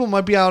Parker, some people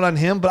might be out on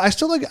him, but I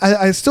still look at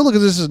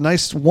this as a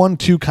nice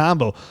 1-2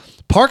 combo.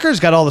 Parker's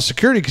got all the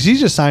security because he's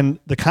just signed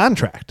the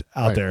contract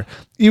out there.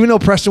 Even though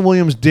Preston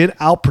Williams did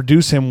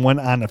outproduce him when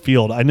on the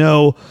field. I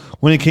know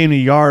when it came to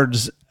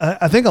yards,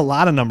 I think a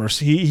lot of numbers.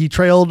 He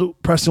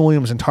trailed Preston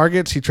Williams in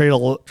targets. He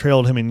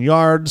trailed him in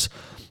yards.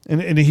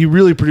 And he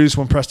really produced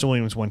when Preston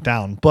Williams went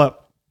down. But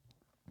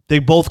they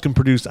both can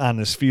produce on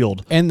this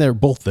field. And they're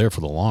both there for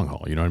the long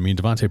haul. You know what I mean?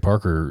 Devontae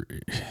Parker,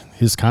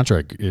 his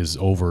contract is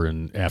over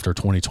after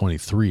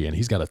 2023, and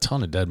he's got a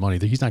ton of dead money.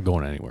 He's not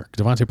going anywhere.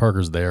 Devontae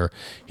Parker's there.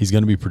 He's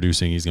going to be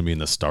producing. He's going to be in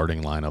the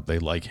starting lineup. They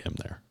like him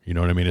there. You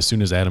know what I mean? As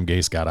soon as Adam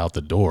Gase got out the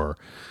door,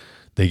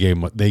 they gave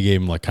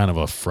him like kind of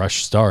a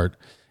fresh start.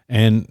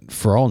 And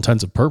for all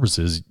intents and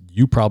purposes,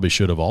 you probably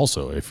should have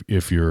also,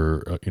 if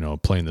you're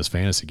playing this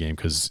fantasy game,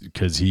 because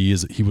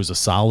he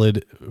was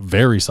a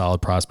very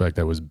solid prospect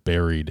that was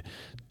buried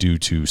due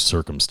to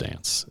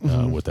circumstance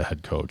with the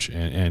head coach,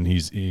 and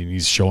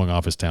he's showing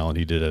off his talent.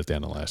 He did it at the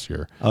end of last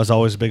year. I was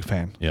always a big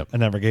fan. Yep, I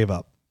never gave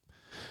up.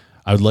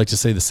 I would like to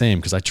say the same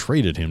because I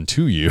traded him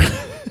to you.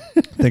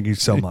 Thank you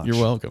so much.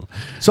 You're welcome.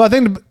 So I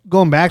think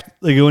going back,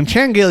 like when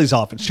Chan Gailey's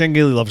offense, Chan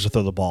Gailey loves to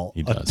throw the ball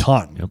a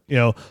ton.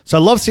 Yep. So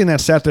I love seeing that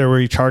stat there where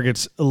he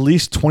targets at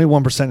least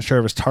 21% share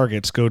of his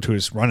targets go to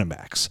his running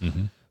backs.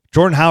 Mm-hmm.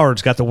 Jordan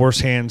Howard's got the worst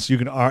hands. You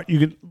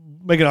can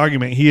make an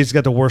argument he's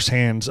got the worst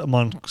hands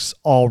amongst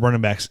all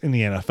running backs in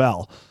the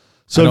NFL.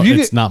 So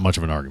it's not much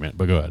of an argument,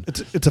 but go ahead.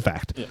 It's a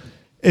fact. Yeah.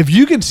 If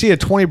you can see a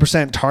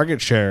 20%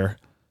 target share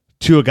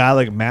to a guy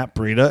like Matt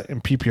Breida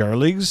in PPR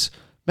leagues,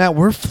 Matt,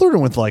 we're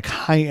flirting with like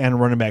high-end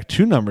running back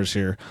 2 numbers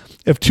here.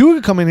 If Tua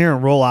could come in here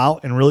and roll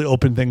out and really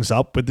open things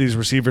up with these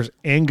receivers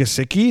and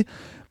Gesicki,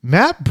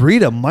 Matt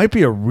Breida might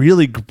be a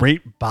really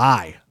great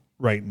buy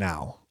right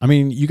now. I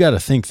mean, you got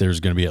to think there's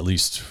going to be at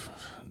least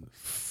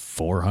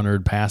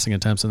 400 passing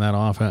attempts in that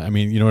offense. I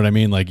mean, you know what I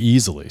mean? Like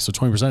easily. So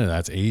 20% of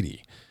that's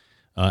 80.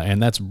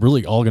 And that's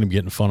really all going to be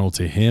getting funneled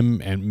to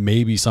him and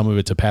maybe some of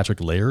it to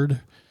Patrick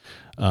Laird.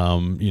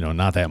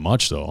 Not that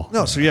much though.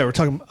 No, so yeah, we're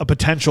talking a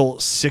potential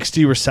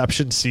 60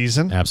 reception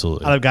season.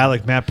 Absolutely. Out of a guy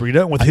like Matt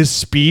Breida with his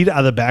speed out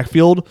of the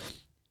backfield.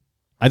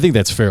 I think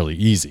that's fairly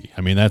easy.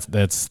 I mean,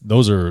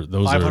 those are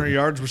 500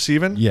 yards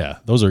receiving. Yeah,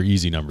 those are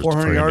easy numbers.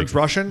 400 yards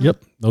rushing.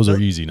 Yep, those are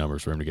easy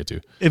numbers for him to get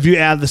to. If you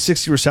add the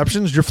 60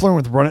 receptions, you're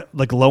flirting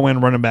with low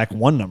end running back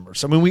 1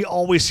 numbers. I mean, we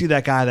always see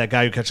that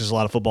guy who catches a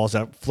lot of footballs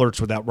that flirts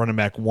with that running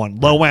back 1,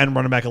 low end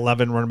running back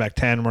 11, running back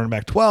 10, running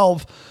back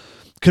 12.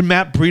 Could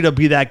Matt Breida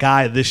be that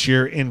guy this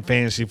year in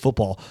fantasy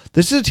football?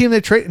 This is a team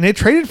they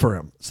traded for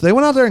him. So they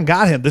went out there and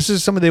got him. This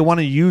is somebody they want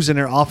to use in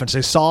their offense.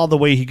 They saw the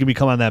way he could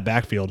become on that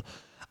backfield.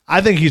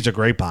 I think he's a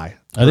great buy.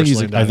 I think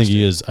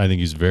he is. I think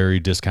he's very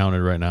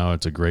discounted right now.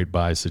 It's a great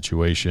buy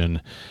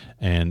situation,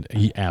 and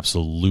he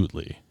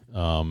absolutely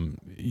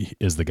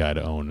is the guy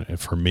to own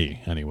for me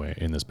anyway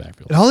in this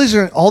backfield. And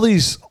all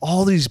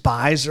these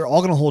buys are all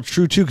going to hold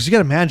true too, because you got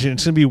to imagine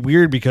it's going to be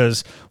weird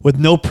because with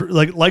no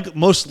like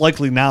most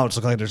likely now it's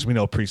looking like there's going to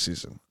be no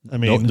preseason. I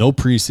mean, no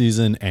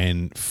preseason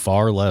and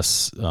far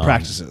less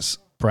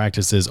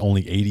practices,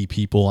 only 80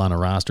 people on a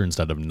roster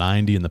instead of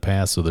 90 in the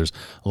past. So there's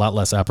a lot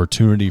less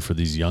opportunity for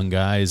these young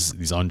guys,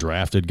 these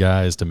undrafted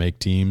guys to make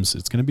teams.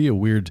 It's going to be a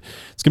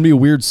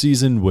weird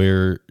season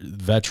where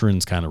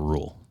veterans kind of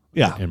rule.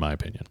 Yeah. In my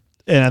opinion.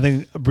 And I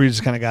think Breeda's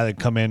the kind of guy that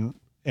come in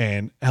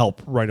and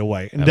help right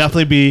away and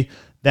definitely be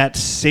that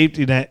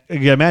safety net.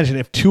 You imagine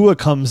if Tua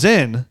comes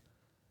in,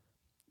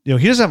 he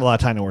doesn't have a lot of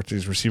time to work with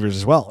these receivers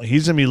as well.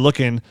 He's going to be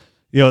looking,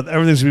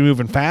 everything's going to be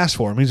moving fast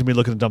for him. He's going to be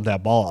looking to dump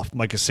that ball off.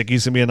 Mike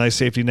Gesicki's going to be a nice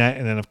safety net.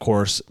 And then, of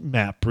course,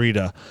 Matt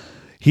Breida.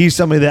 He's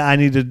somebody that I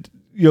need to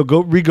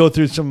go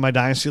through some of my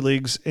dynasty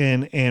leagues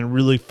and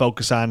really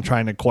focus on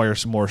trying to acquire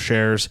some more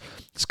shares.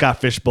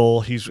 Scott Fishbowl,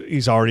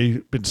 he's already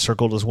been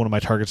circled as one of my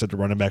targets at the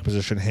running back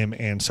position. Him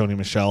and Sony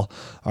Michel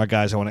are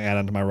guys I want to add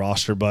onto my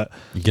roster. But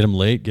you get them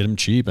late, get them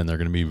cheap, and they're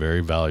going to be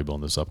very valuable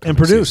in this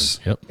upcoming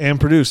season. Yep. And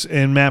produce.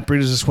 And Matt Breida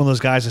is just one of those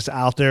guys that's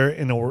out there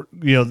in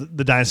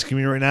the dynasty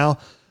community right now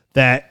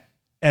that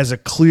has a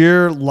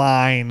clear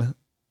line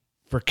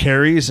for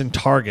carries and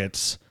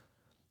targets,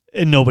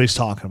 and nobody's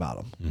talking about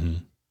him. Mm-hmm.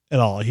 At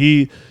all.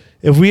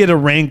 If we had to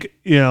rank,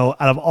 out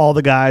of all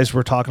the guys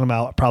we're talking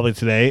about probably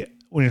today,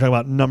 when you're talking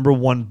about number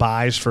 1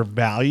 buys for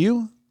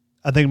value,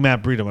 I think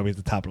Matt Breida might be at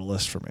the top of the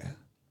list for me.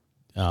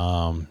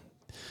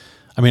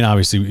 I mean,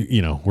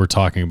 obviously, we're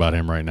talking about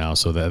him right now,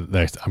 so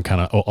that I'm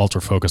kind of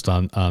ultra focused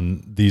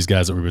on these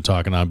guys that we've been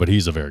talking on, but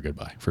he's a very good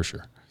buy for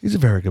sure. He's a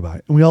very good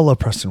buy. And we all love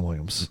Preston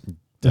Williams.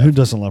 And who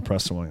doesn't love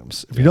Preston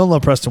Williams? If you don't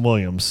love Preston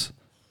Williams,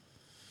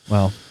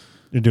 well,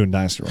 you're doing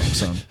dynasty wrong,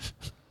 son.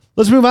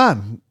 Let's move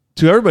on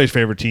to everybody's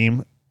favorite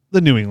team,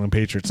 the New England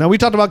Patriots. Now, we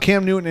talked about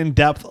Cam Newton in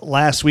depth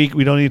last week.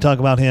 We don't need to talk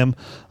about him.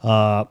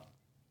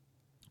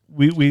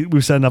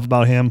 We've said enough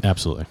about him.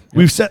 Absolutely.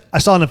 Yep. I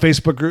saw in the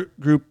Facebook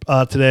group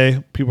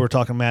today, people were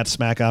talking mad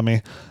smack on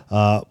me,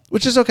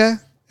 which is okay.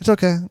 It's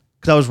okay,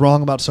 because I was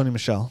wrong about Sony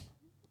Michel.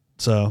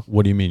 So,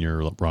 what do you mean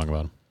you're wrong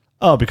about him?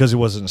 Oh, because he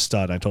wasn't a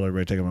stud. I told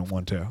everybody to take him at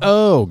 1-2.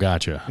 Oh,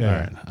 gotcha.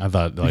 Yeah. All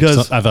right.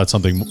 I thought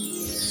something.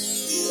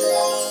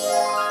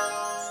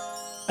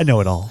 I know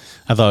it all.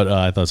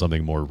 I thought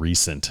something more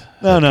recent.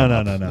 No.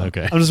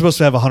 Okay. I'm just supposed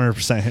to have a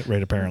 100% hit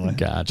rate, apparently.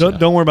 Gotcha.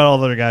 Don't worry about all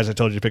the other guys I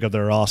told you to pick up that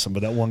are awesome,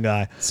 but that one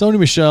guy. Sony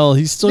Michel,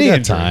 he's still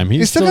got time.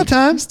 He's still got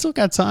time? He's still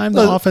got time.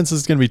 The offense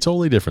is going to be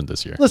totally different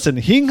this year. Listen,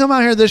 he can come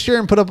out here this year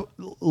and put up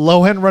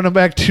low-end running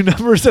back 2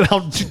 numbers, and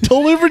I'll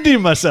totally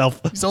redeem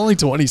myself. He's only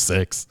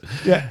 26.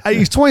 Yeah,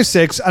 he's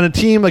 26 on a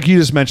team, like you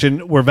just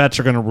mentioned, where vets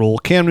are going to rule.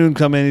 Cam Newton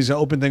come in. He's going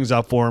to open things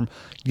up for him.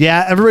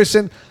 Yeah, everybody's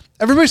sitting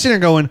there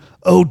going,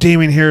 oh,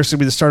 Damian Harris will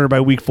be the starter by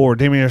week 4.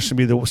 Damian Harris should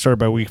be the starter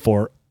by week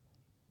 4.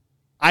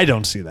 I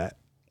don't see that.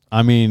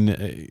 I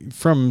mean,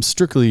 from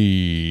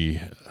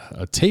strictly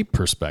a tape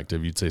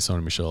perspective, you'd say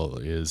Sony Michel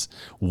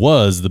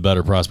was the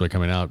better prospect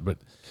coming out. But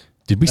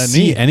did we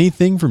see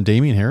anything from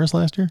Damian Harris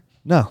last year?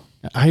 No.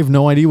 I have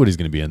no idea what he's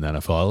going to be in the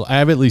NFL. I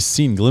have at least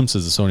seen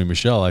glimpses of Sony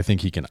Michel. I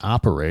think he can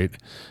operate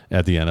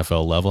at the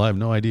NFL level. I have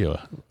no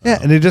idea. Yeah,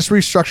 and they just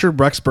restructured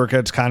Rex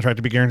Burkhead's contract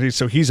to be guaranteed,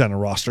 so he's on the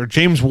roster.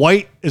 James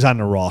White is on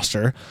the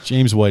roster.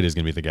 James White is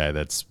going to be the guy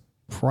that's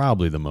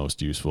probably the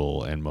most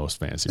useful and most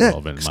fantasy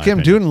relevant. In my Cam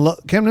opinion.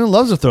 Newton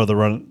loves to throw the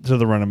run to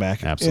the running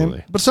back.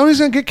 Absolutely. But Sony's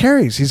going to get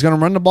carries. He's going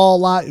to run the ball a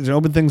lot. He's going to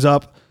open things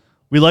up.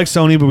 We like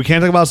Sony, but we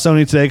can't talk about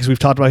Sony today because we've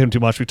talked about him too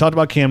much. We talked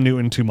about Cam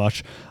Newton too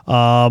much.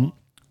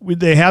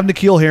 They have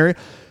N'Keal Harry.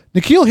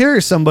 N'Keal Harry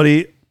is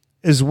somebody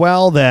as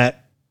well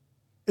that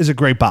is a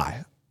great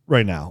buy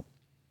right now.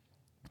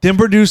 Didn't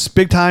produce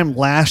big time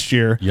last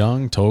year.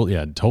 Young, totally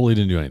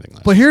didn't do anything last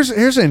year. But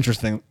here's an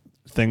interesting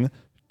thing.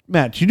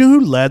 Matt, do you know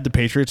who led the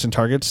Patriots in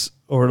targets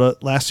over the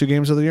last 2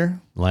 games of the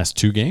year? The last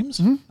 2 games?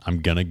 Mm-hmm.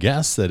 I'm going to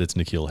guess that it's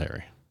N'Keal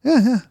Harry.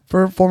 Yeah.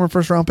 For a former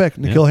first-round pick,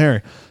 N'Keal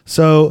Harry.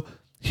 So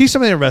he's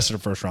somebody that invested a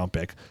first-round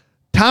pick.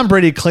 Tom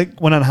Brady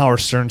went on Howard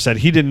Stern and said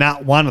he did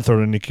not want to throw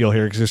to N'Keal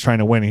Harry because he was trying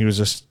to win. He was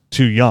just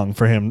too young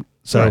for him.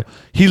 So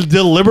he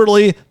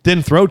deliberately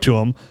didn't throw to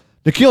him.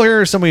 N'Keal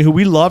Harry is somebody who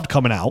we loved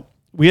coming out.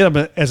 We had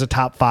him as a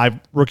top 5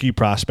 rookie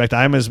prospect.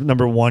 I am as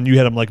number 1. You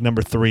had him like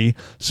number 3,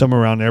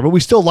 somewhere around there. But we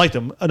still liked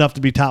him enough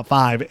to be top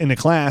 5 in the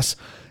class.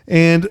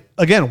 And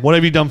again, what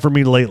have you done for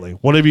me lately?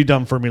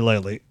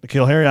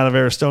 N'Keal Harry out of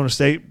Arizona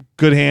State,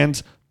 good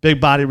hands, big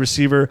body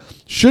receiver,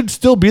 should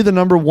still be the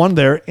number 1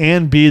 there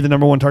and be the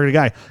number 1 targeted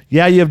guy.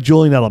 Yeah, you have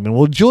Julian Edelman.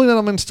 Will Julian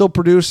Edelman still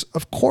produce?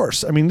 Of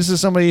course. I mean, this is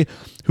somebody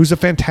who's a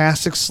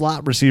fantastic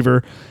slot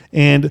receiver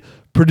and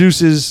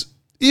produces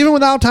even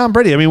without Tom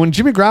Brady. I mean, when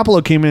Jimmy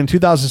Garoppolo came in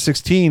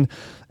 2016,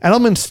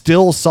 Edelman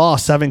still saw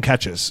 7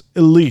 catches,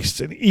 at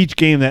least, in each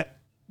game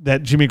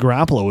that Jimmy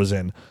Garoppolo was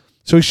in.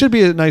 So he should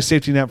be a nice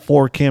safety net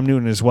for Cam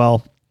Newton as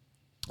well.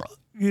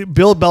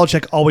 Bill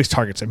Belichick always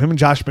targets him. Him and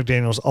Josh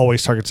McDaniels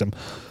always targets him.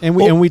 And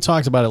we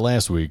talked about it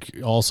last week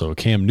also.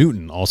 Cam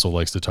Newton also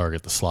likes to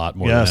target the slot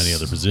more than any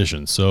other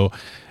position. So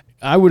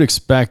I would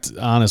expect,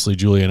 honestly,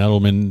 Julian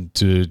Edelman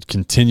to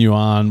continue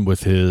on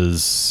with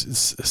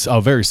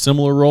a very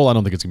similar role. I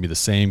don't think it's going to be the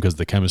same because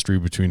the chemistry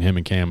between him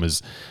and Cam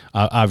is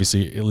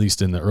obviously, at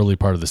least in the early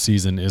part of the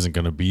season, isn't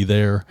going to be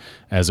there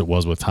as it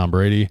was with Tom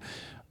Brady.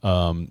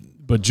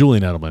 But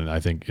Julian Edelman, I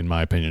think, in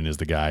my opinion, is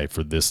the guy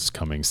for this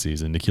coming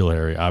season. N'Keal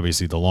Harry,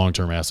 obviously, the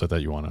long-term asset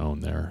that you want to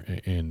own there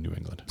in New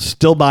England.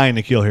 Still buying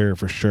N'Keal Harry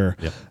for sure.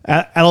 Yep.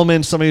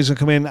 Edelman, somebody who's going to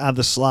come in out of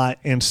the slot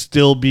and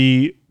still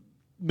be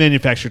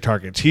manufactured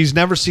targets. He's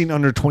never seen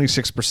under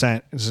 26%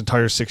 in his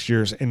entire 6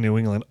 years in New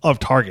England of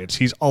targets.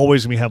 He's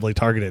always going to be heavily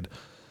targeted.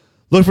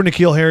 Look for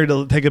N'Keal Harry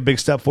to take a big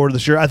step forward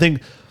this year. I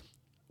think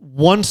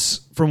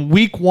once from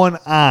week 1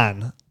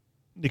 on,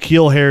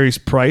 N'Keal Harry's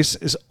price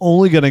is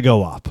only going to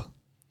go up.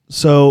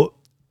 So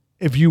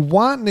if you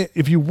want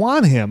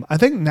him, I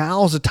think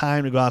now is the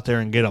time to go out there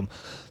and get him.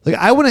 Like,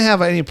 I wouldn't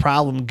have any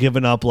problem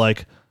giving up,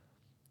 like,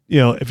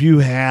 if you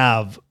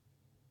have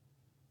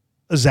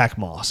a Zach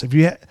Moss, if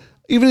you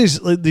even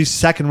these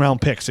second round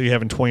picks that you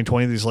have in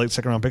 2020, these late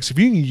second round picks, if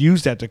you can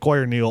use that to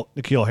acquire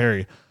N'Keal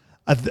Harry,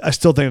 I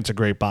still think it's a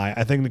great buy.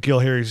 I think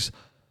N'Keal Harry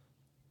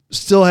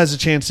still has a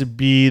chance to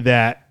be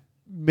that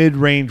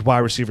mid-range wide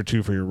receiver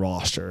 2 for your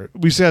roster.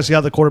 We still have to see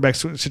how the quarterback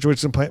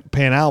situation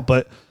pan out,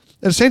 but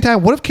at the same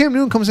time, what if Cam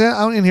Newton comes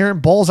out in here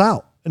and balls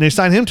out and they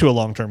sign him to a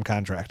long-term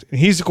contract and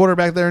he's the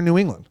quarterback there in New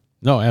England?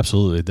 No,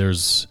 absolutely.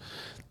 There's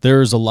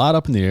a lot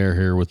up in the air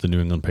here with the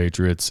New England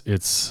Patriots.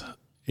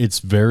 It's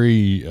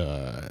very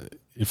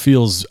it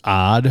feels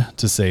odd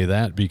to say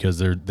that because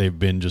they've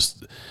been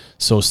just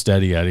so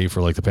steady Eddie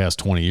for like the past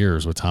 20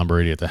 years with Tom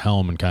Brady at the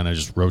helm and kind of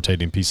just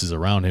rotating pieces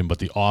around him. But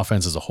the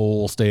offense as a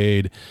whole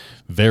stayed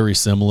very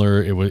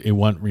similar. It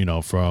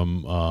went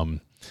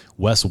from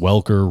Wes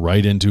Welker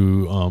right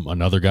into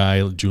another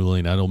guy,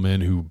 Julian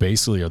Edelman, who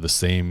basically are the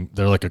same.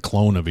 They're like a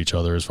clone of each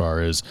other as far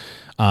as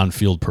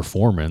on-field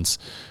performance.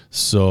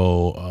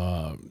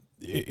 So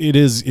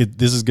this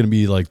is going to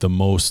be like the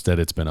most that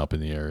it's been up in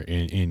the air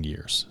in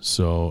years.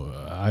 So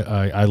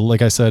I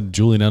like I said,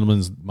 Julian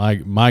Edelman's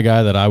my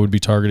guy that I would be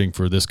targeting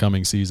for this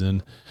coming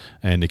season,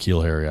 and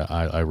N'Keal Harry,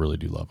 I really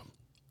do love him.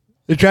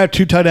 They draft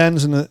 2 tight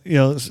ends in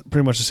it's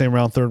pretty much the same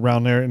round, 3rd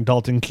round there, in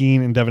Dalton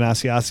Keene and Devin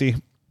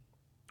Asiasi,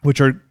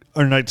 which are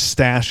nice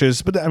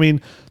stashes. But I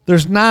mean,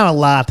 there's not a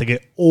lot to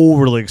get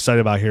overly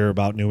excited about here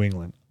about New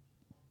England.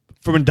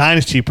 from a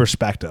dynasty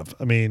perspective.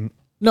 I mean,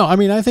 no, I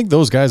mean, I think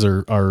those guys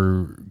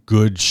are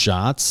good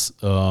shots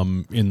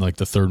in like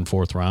the third and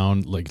fourth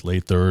round, like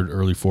late third,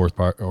 early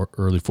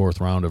fourth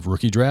round of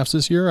rookie drafts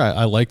this year.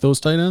 I like those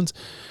tight ends.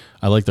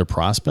 I like their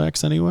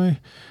prospects anyway.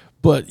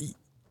 But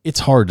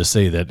it's hard to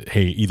say that,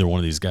 hey, either one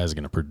of these guys are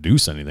going to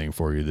produce anything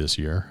for you this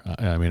year.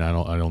 I mean,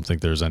 I don't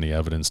think there's any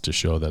evidence to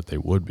show that they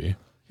would be.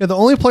 Yeah, the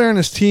only player on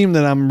this team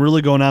that I'm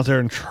really going out there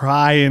and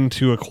trying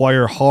to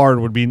acquire hard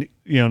would be,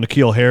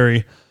 N'Keal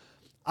Harry.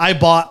 I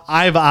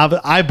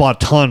bought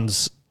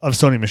tons of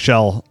Sony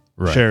Michel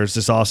shares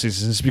this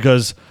offseason just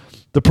because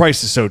the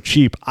price is so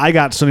cheap. I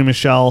got Sony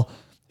Michel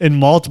in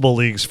multiple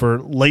leagues for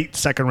late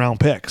second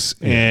round picks.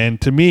 Yeah.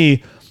 And to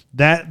me,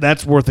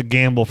 that's worth a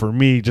gamble for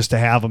me just to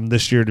have him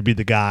this year to be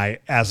the guy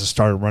as a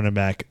starter running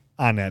back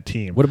on that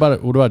team. What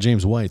about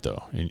James White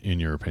though, in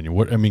your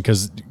opinion?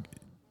 Because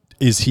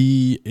is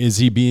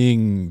he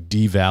being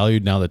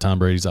devalued now that Tom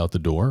Brady's out the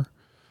door?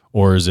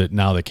 Or is it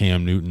now that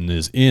Cam Newton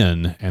is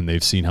in and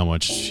they've seen how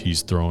much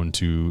he's thrown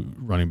to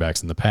running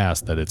backs in the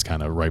past that it's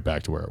kind of right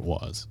back to where it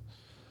was?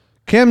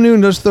 Cam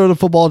Newton does throw the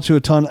football to a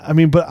ton. I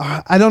mean, but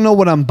I don't know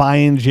what I'm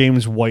buying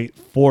James White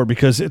for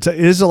because it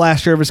is the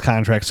last year of his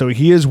contract. So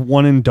he is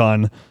one and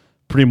done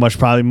pretty much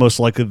probably most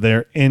likely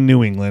there in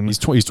New England. He's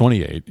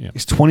 28. Yeah.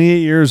 He's 28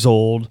 years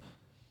old.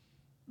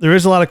 There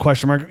is a lot of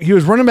question mark. He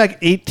was running back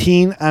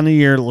 18 on the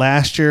year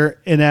last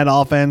year in that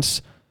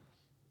offense.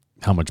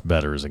 How much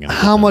better is it going to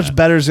get? How much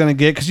better is it going to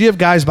get? Because you have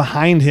guys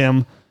behind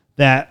him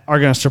that are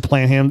going to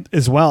supplant him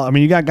as well. I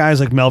mean, you got guys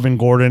like Melvin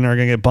Gordon are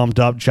going to get bumped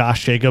up,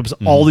 Josh Jacobs,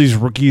 all these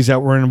rookies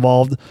that were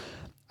involved.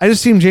 I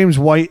just see James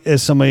White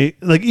as somebody,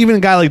 like even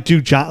a guy like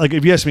Duke Johnson. Like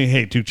if you ask me,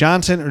 hey, Duke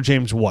Johnson or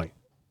James White,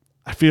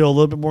 I feel a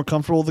little bit more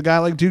comfortable with a guy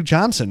like Duke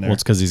Johnson there. Well,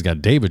 it's because he's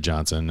got David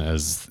Johnson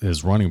as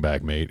his running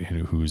back mate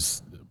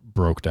who's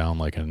broke down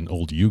like an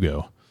old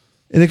Yugo.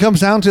 And it comes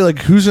down to like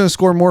who's going to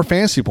score more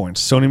fantasy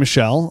points, Sony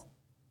Michel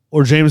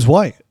or James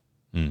White.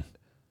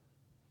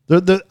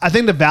 I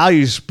think the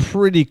value is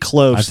pretty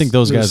close. I think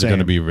those guys are going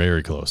to be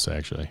very close,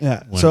 actually.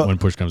 Yeah. When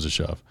push comes to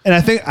shove. And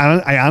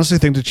I honestly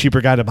think the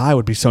cheaper guy to buy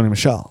would be Sony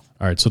Michel.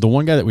 All right. So the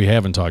one guy that we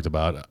haven't talked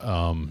about,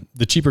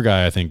 the cheaper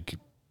guy, I think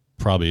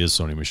probably is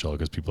Sony Michel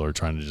because people are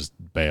trying to just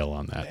bail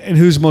on that. And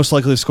who's most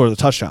likely to score the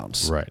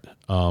touchdowns? Right.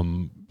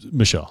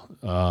 Michel.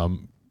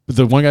 But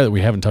the one guy that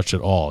we haven't touched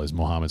at all is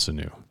Mohamed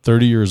Sanu.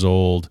 30 years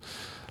old.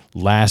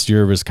 Last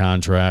year of his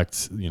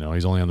contract,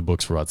 he's only on the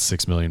books for about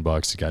 $6 million.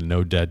 He got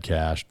no dead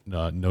cash,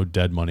 no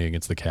dead money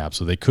against the cap.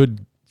 So they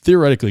could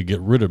theoretically get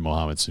rid of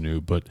Mohamed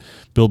Sanu, but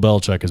Bill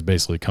Belichick has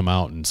basically come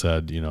out and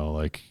said,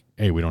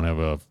 hey, we don't have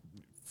a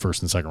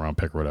first and second round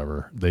pick or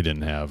whatever. They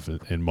didn't have,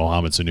 and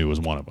Mohamed Sanu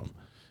was one of them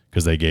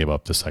because they gave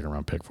up the second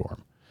round pick for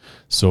him.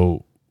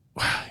 So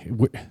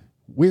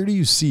where do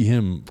you see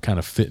him kind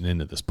of fitting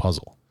into this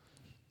puzzle?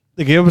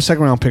 They gave up a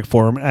second round pick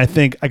for him, and I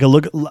think I could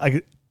look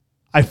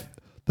at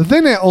the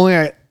thing that only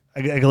I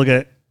can look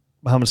at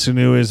Mohamed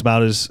Sanu is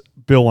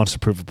Bill wants to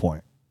prove a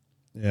point.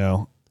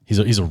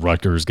 He's a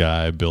Rutgers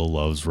guy. Bill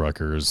loves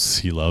Rutgers.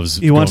 He wants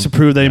to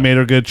prove they made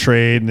a good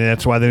trade, and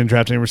that's why they didn't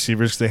draft any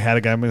receivers because they had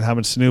a guy with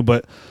Mohamed Sanu.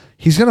 But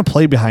he's going to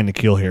play behind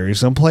N'Keal Harry.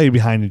 He's going to play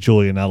behind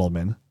Julian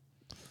Edelman.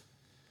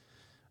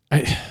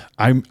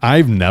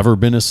 I've never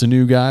been a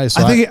Sanu guy.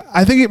 So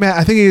I think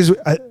he is.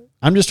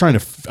 I'm just trying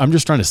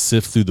to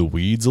sift through the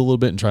weeds a little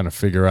bit and trying to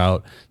figure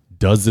out,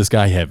 does this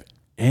guy have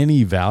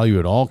any value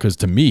at all? Because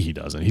to me, he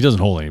doesn't. He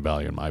doesn't hold any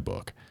value in my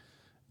book.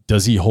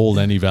 Does he hold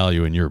any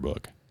value in your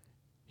book?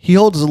 He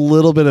holds a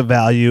little bit of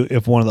value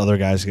if one of the other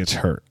guys gets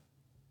hurt.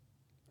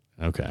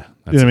 Okay.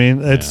 You know what I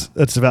mean?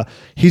 That's about.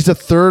 He's the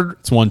third.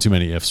 It's one too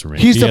many ifs for me.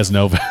 He has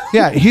no value.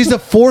 Yeah, he's the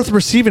fourth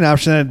receiving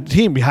option on the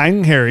team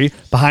behind Harry,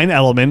 behind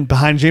Edelman,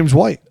 behind James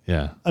White.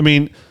 Yeah. I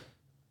mean,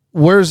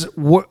 who's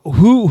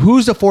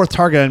the fourth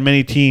target on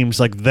many teams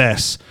like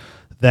this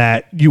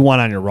that you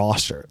want on your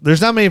roster?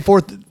 There's not many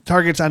fourth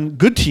targets on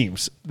good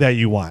teams that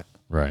you want.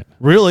 Right.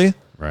 Really?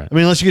 Right. I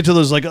mean, unless you get to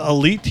those like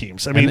elite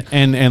teams. I mean,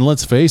 and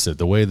let's face it,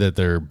 the way that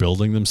they're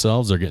building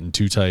themselves, they're getting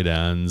two tight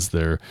ends.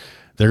 They're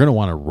going to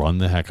want to run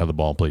the heck out of the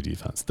ball and play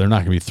defense. They're not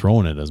going to be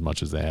throwing it as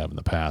much as they have in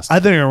the past. I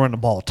think they're going to run the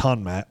ball a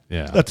ton, Matt.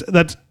 Yeah.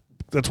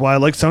 That's why I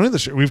like Sony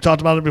this year. We've talked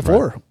about it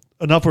before. Right.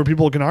 Enough where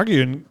people can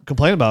argue and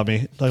complain about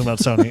me talking about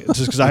Sony. It's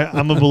just because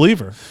I'm a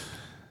believer.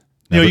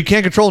 You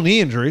can't control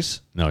knee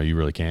injuries. No, you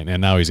really can't.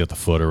 And now he's got the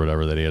foot or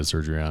whatever that he had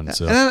surgery on.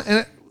 So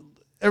and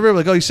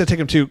everybody like, you said take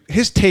him too.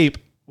 His tape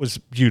was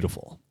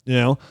beautiful.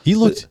 He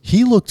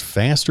looked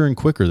faster and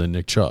quicker than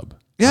Nick Chubb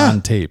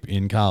on tape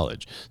in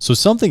college. So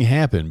something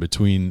happened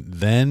between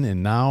then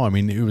and now. I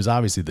mean, it was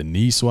obviously the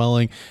knee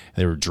swelling.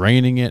 They were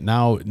draining it.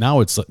 Now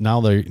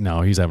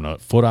he's having a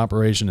foot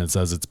operation. It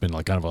says it's been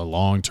like kind of a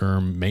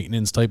long-term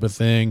maintenance type of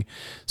thing.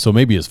 So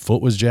maybe his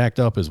foot was jacked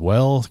up as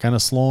well, kind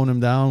of slowing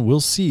him down.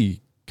 We'll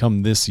see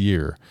come this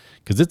year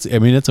because it's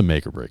a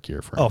make or break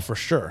year for him. Oh, for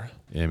sure.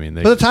 I mean,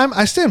 by the time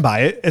I stand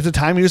by it, at the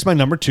time he was my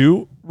number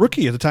 2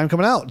 rookie at the time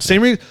coming out.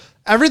 Same reason.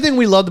 everything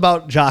we loved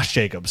about Josh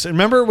Jacobs. And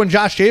remember when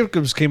Josh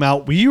Jacobs came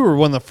out, we were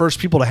one of the first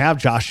people to have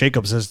Josh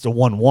Jacobs as the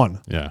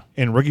 1-1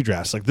 in rookie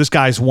drafts. Like, this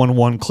guy's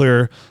 1-1,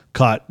 clear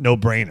cut, no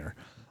brainer.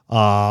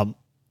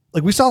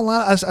 Like, we saw a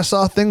lot. I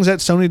saw things that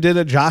Sony did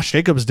that Josh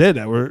Jacobs did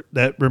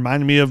that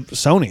reminded me of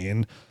Sony.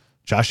 And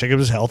Josh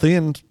Jacobs is healthy,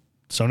 and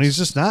Sony's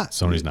just not.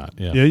 Sony's not.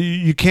 Yeah,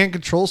 you can't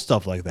control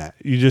stuff like that.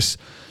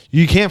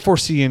 You can't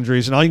foresee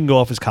injuries, and all you can go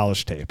off is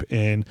college tape.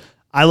 And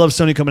I love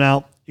Sony coming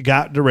out. It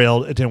got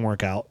derailed. It didn't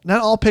work out.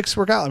 Not all picks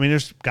work out. I mean,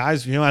 there's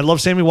guys. I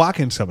love Sammy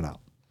Watkins coming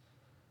out.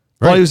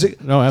 Right.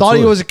 Thought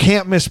he was a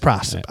can't miss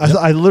prospect. Yeah.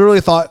 I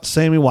literally thought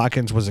Sammy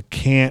Watkins was a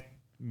can't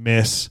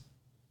miss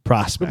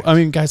prospect. I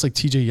mean, guys like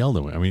TJ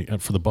Yeldon. I mean,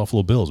 for the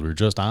Buffalo Bills, we were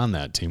just on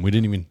that team. We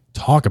didn't even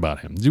talk about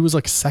him. He was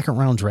like a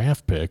second-round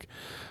draft pick,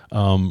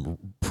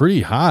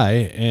 pretty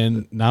high,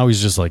 and now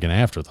he's just like an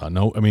afterthought.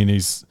 No, I mean,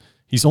 he's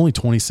only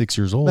 26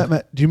 years old.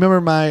 Matt, do you remember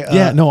my?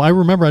 I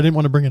remember. I didn't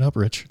want to bring it up,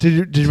 Rich.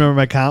 Did you remember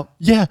my comp?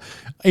 Yeah,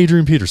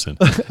 Adrian Peterson.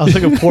 I was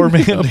like a poor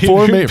man.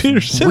 Poor man,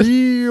 Peterson.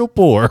 Real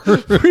poor.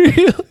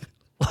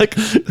 Like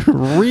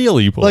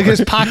really poor. Like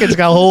his pockets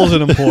got holes in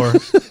them. Poor.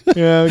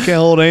 Yeah, we can't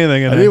hold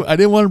anything in there. I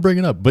didn't want to bring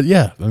it up, but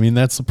yeah, I mean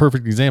that's a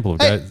perfect example of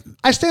guys.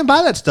 I stand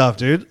by that stuff,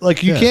 dude.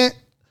 Like you can't.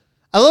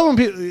 I love when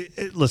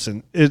people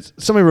listen. It's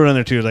somebody wrote in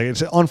there too. Like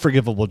it's an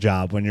unforgivable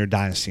job when you're a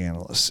dynasty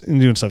analyst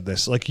and doing stuff like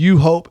this. Like you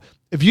hope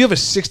if you have a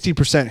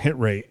 60% hit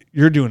rate,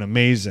 you're doing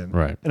amazing.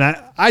 Right. And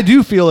I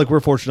do feel like we're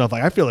fortunate enough.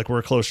 Like I feel like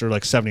we're closer to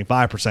like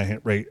 75%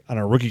 hit rate on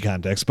our rookie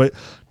context, but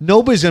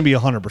nobody's going to be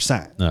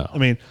 100%. No. I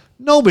mean,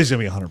 nobody's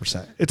going to be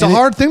 100%. It's a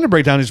hard thing to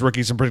break down these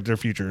rookies and predict their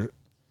future.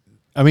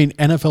 I mean,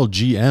 NFL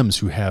GMs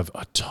who have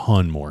a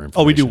ton more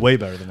information. Oh, we do way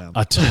better than them.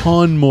 A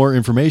ton more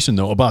information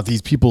though about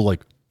these people,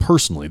 like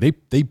personally.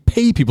 They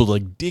pay people to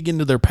like dig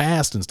into their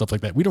past and stuff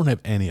like that. We don't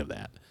have any of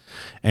that.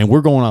 And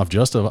we're going off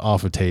just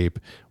off of tape,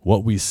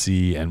 what we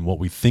see and what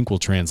we think will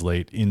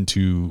translate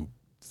into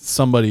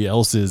somebody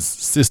else's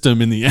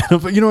system in the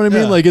NFL. You know what I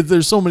mean? Like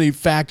there's so many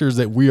factors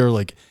that we are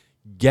like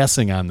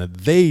guessing on that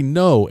they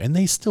know, and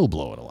they still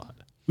blow it a lot.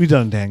 We've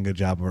done a damn good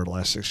job over the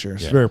last 6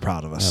 years. Very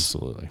proud of us.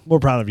 Absolutely. More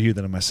proud of you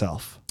than of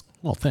myself.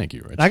 Well, thank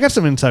you, Rich. I got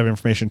some inside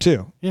information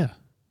too. Yeah.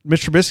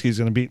 Mitch Trubisky is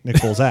going to beat Nick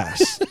Foles'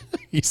 ass.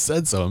 He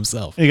said so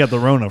himself. He got the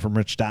Rona from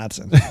Rich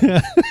Dotson.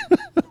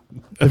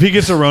 If he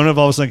gets a Rona, if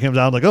all of a sudden comes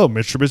out like, oh,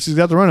 Mitch Trubisky's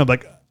got the Rona, I'm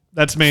like,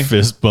 that's me.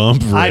 Fist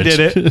bump, Rich. I did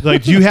it.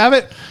 Like, do you have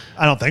it?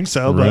 I don't think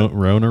so. But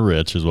Rona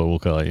Rich is what we'll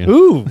call you.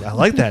 Ooh, I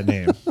like that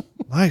name.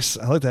 Nice.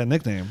 I like that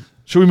nickname.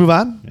 Should we move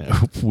on?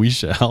 Yeah, we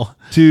shall.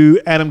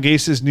 To Adam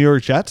Gase's New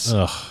York Jets.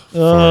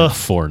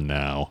 For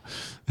now.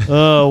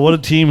 Oh, what a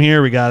team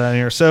here we got on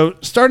here. So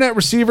starting at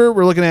receiver,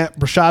 we're looking at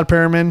Brashad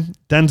Perriman,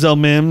 Denzel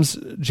Mims,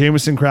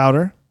 Jamison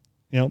Crowder.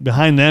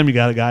 Behind them, you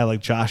got a guy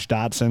like Josh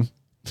Dotson.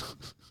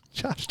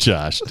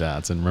 Josh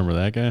Dotson. Remember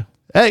that guy?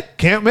 Hey,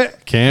 can't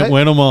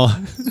win them all.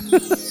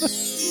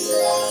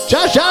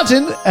 Josh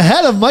Johnson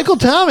ahead of Michael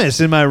Thomas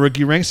in my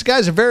rookie ranks. This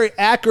guy's a very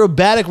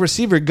acrobatic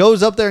receiver.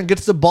 Goes up there and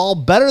gets the ball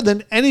better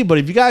than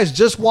anybody. If you guys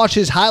just watch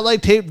his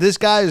highlight tape, this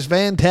guy is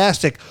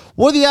fantastic.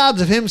 What are the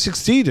odds of him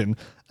succeeding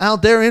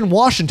out there in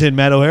Washington,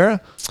 Matt O'Hara?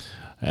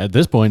 At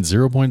this point,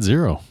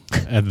 0.0.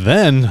 And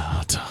then,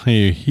 I'll tell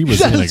you, he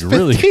was in a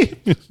really,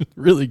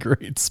 really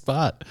great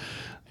spot.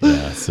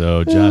 Yeah,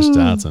 so Josh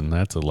Dotson,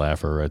 that's a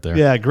laugher right there.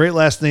 Yeah, great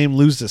last name.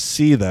 Lose the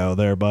C, though,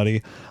 there,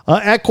 buddy.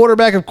 At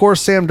quarterback, of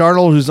course, Sam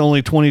Darnold, who's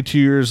only 22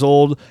 years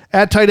old.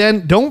 At tight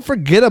end, don't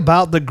forget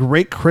about the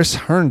great Chris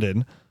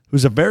Herndon,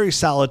 who's a very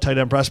solid tight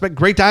end prospect.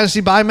 Great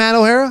dynasty by Matt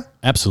O'Hara?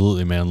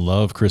 Absolutely, man.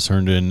 Love Chris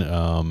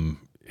Herndon.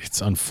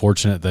 It's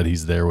unfortunate that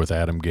he's there with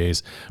Adam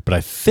Gase, but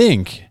I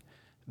think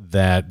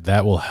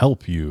that will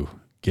help you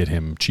get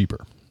him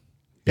cheaper.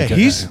 Yeah,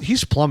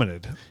 he's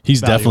plummeted. He's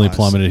definitely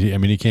plummeted.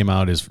 He came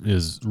out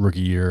his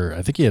rookie year.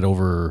 I think he had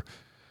over,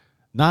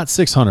 not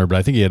 600, but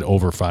I think he had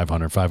over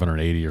 500,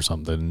 580 or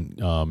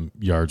something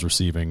yards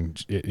receiving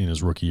in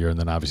his rookie year. And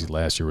then obviously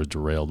last year was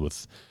derailed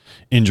with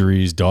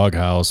injuries,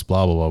 doghouse,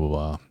 blah, blah, blah, blah,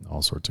 blah,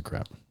 all sorts of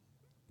crap.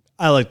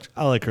 I like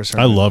Chris Herndon.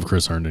 I love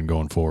Chris Herndon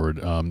going forward.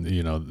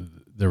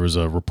 There was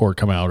a report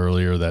coming out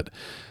earlier that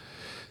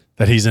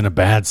he's in a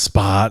bad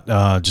spot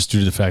just due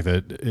to the fact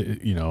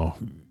that,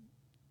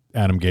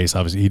 Adam Gase,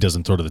 obviously, he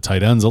doesn't throw to the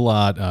tight ends a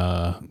lot,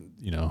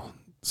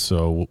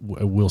 so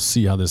we'll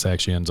see how this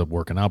actually ends up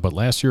working out. But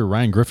last year,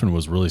 Ryan Griffin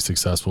was really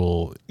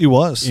successful. He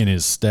was in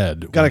his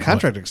stead. Got a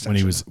contract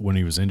extension when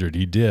he was injured.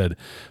 He did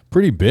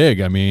pretty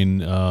big. I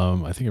mean,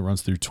 I think it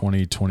runs through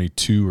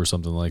 2022 or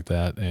something like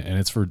that, and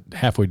it's for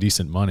halfway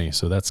decent money.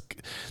 So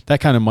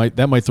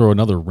that might throw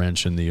another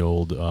wrench in the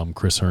old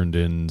Chris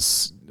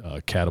Herndon's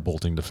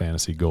catapulting to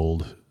fantasy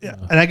gold. Yeah,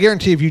 and I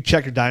guarantee if you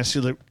check your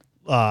dynasty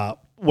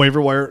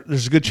waiver wire,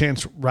 there's a good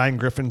chance Ryan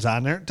Griffin's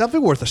on there.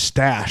 Definitely worth a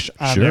stash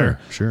on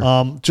there.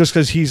 Sure. Just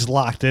because he's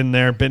locked in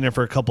there, been there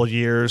for a couple of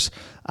years.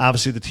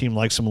 Obviously, the team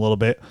likes him a little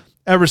bit.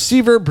 At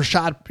receiver,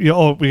 Brashad,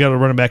 we got a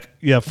running back.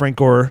 Yeah, Frank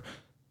Gore.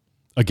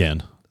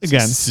 Again.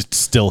 again,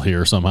 still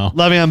here somehow.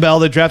 Le'Veon Bell,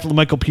 they drafted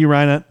Michael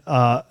Pirine.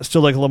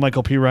 Still like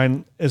Michael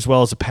Pirine as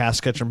well as a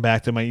pass catcher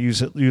back. They might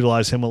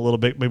utilize him a little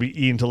bit, maybe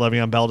eat into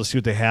Le'Veon Bell to see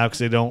what they have because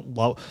they don't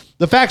love.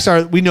 The facts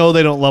are we know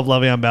they don't love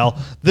Le'Veon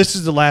Bell. This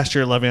is the last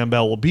year Le'Veon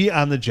Bell will be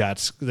on the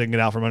Jets. They can get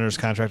out from under his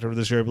contract over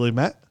this year, I believe,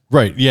 Matt.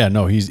 Right. Yeah.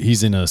 No,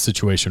 he's in a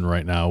situation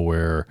right now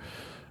where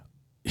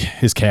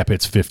his cap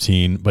hit's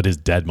 15, but his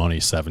dead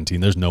money's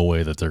 17. There's no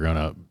way that they're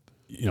gonna,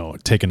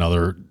 take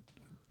another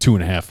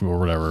 $2.5 or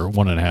whatever,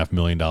 $1.5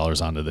 million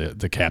onto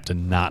the cap to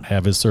not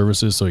have his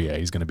services. So yeah,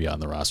 he's going to be on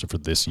the roster for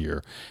this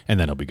year, and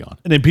then he'll be gone.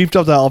 And they beefed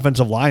up that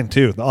offensive line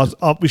too.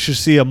 We should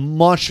see a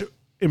much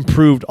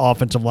improved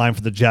offensive line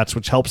for the Jets,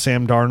 which helps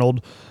Sam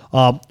Darnold.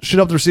 Shoot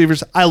up the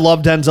receivers. I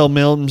love Denzel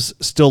Mims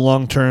still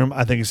long term.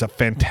 I think he's a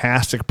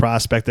fantastic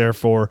prospect there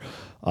for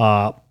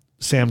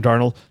Sam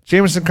Darnold.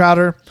 Jamison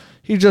Crowder,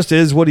 he just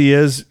is what he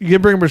is. You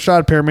can bring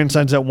Brashad Perriman,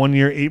 signs that 1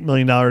 year, $8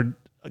 million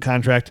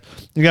contract.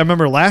 You got to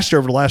remember last year,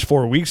 over the last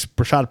 4 weeks,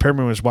 Brashad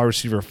Perriman was wide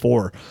receiver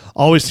 4.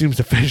 Always seems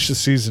to finish the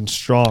season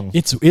strong.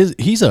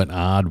 He's an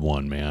odd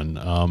one, man.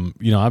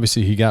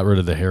 Obviously he got rid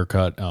of the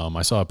haircut.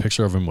 I saw a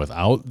picture of him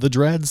without the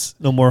dreads.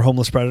 No more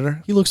homeless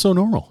predator. He looks so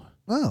normal.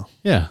 Oh.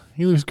 Yeah,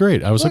 he looks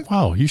great. I was like,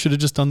 wow, you should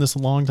have just done this a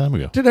long time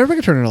ago. Dude, everybody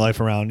can turn their life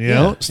around, you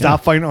know?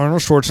 Stop fighting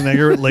Arnold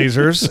Schwarzenegger at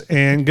lasers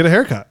and get a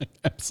haircut.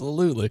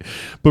 Absolutely.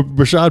 But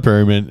Brashad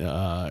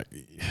Perriman,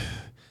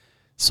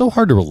 so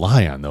hard to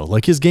rely on, though.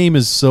 Like, his game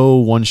is so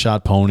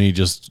one-shot pony,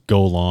 just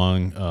go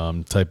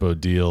long type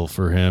of deal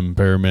for him,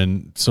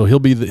 Perriman. So he'll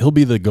be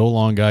the go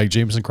long guy.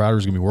 Jamison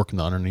Crowder's gonna be working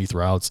the underneath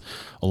routes,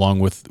 along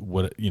with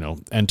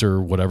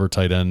enter whatever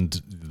tight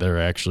end there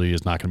actually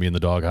is not going to be in the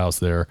doghouse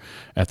there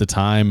at the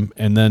time.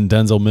 And then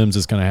Denzel Mims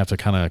is going to have to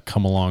kind of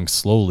come along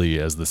slowly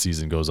as the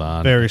season goes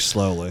on, very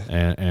slowly,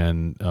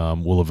 and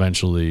will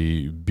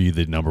eventually be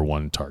the number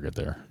one target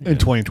there in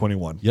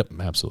 2021. Yep,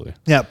 absolutely.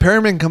 Yeah,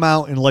 Perriman come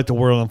out and light the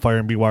world on fire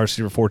and be wide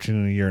receiver 14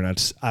 in a year,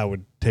 and I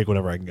would take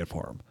whatever I can get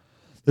for him.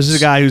 This is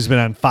a guy who's been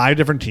on 5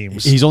 different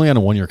teams. He's only on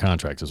a 1 year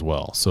contract as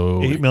well.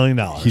 So $8 million.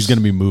 He's going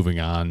to be moving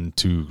on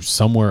to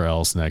somewhere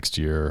else next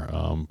year,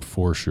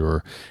 for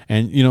sure.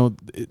 And,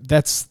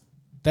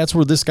 that's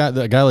where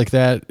a guy like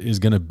that is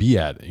going to be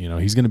at.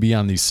 He's going to be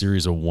on these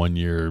series of 1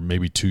 year,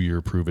 maybe 2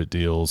 year prove it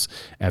deals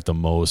at the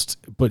most.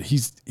 But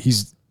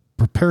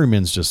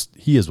Perriman's just,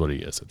 he is what he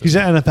is. He's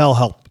an NFL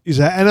help. He's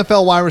an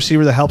NFL wide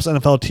receiver that helps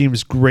NFL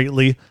teams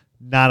greatly.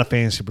 Not a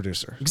fantasy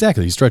producer.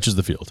 Exactly. He stretches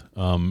the field.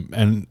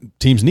 And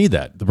teams need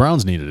that. The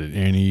Browns needed it,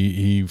 and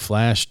he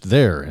flashed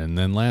there. And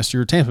then last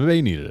year, Tampa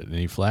Bay needed it, and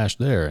he flashed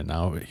there. And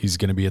now he's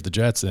going to be at the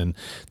Jets, and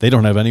they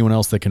don't have anyone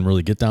else that can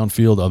really get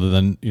downfield other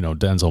than,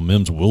 Denzel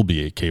Mims will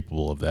be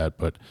capable of that.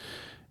 But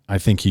I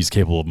think he's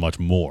capable of much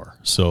more.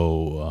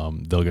 So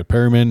they'll get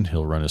Perriman.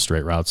 He'll run his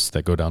straight routes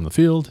that go down the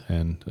field,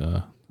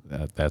 and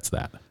that's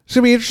that. It's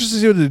going to be interesting to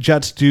see what the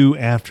Jets do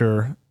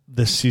after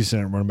this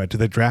season at running back. Do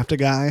they draft a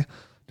guy?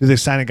 Do they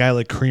sign a guy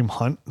like Kareem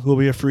Hunt, who will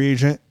be a free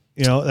agent?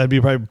 That'd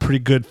be probably a pretty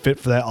good fit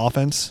for that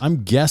offense.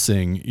 I'm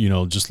guessing,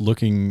 just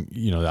looking,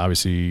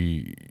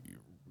 obviously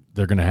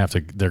they're gonna have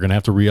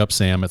to re-up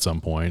Sam at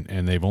some point,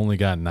 and they've only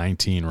got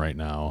 19 right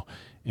now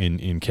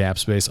in cap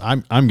space.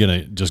 I'm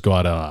gonna just go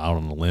out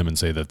on a limb and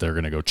say that they're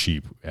gonna go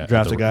cheap.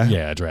 Draft a guy?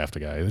 Yeah, draft a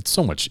guy. It's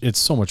so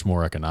much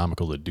more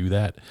economical to do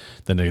that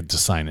than to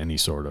sign any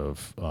sort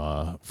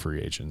of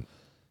free agent.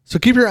 So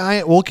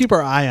we'll keep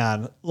our eye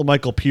on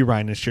Michael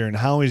Pirine this year and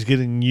how he's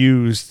getting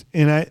used.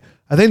 And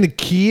I think the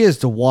key is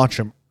to watch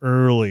him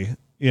early.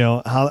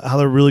 How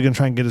they're really going to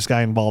try and get this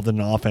guy involved in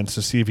the offense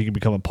to see if he can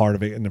become a part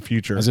of it in the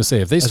future. I was going to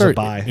say, if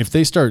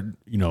they start,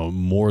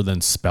 more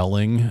than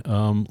spelling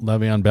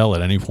Le'Veon Bell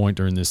at any point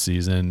during this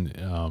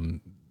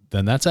season,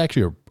 then that's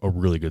actually a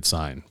really good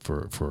sign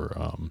for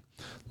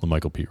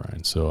Michael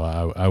Pirine. So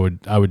I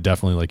would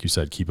definitely, like you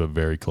said, keep a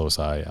very close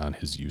eye on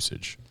his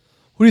usage.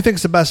 Who do you think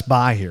is the best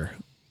buy here?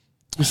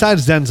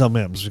 Besides Denzel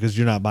Mims, because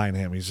you're not buying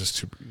him, he's just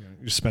too.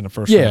 You spend a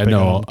first.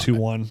 2-1,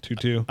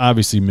 2-2.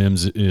 Obviously,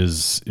 Mims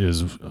is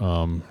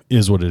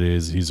what it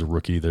is. He's a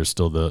rookie. There's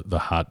still the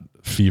hot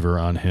fever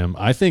on him.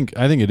 I think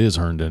it is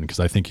Herndon because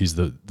I think he's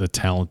the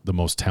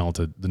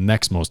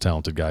next most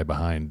talented guy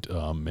behind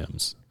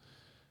Mims.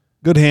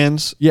 Good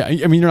hands. Yeah,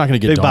 I mean, you're not going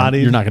to get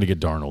big-bodied. You're not going to get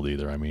Darnold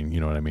either. I mean,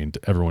 you know what I mean.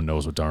 Everyone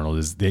knows what Darnold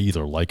is. They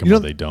either like him or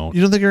they don't.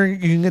 You don't think you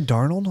can get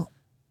Darnold?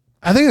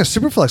 I think in a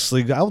Superflex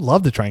league, I would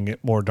love to try and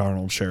get more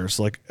Darnold shares.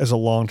 Like as a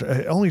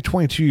only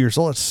 22 years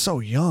old. It's so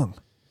young.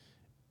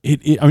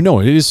 I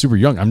know it is super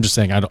young. I'm just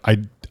saying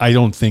I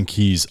don't think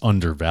he's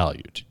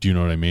undervalued. Do you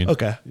know what I mean?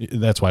 Okay.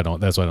 That's why I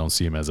don't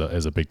see him as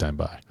a big time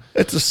buy.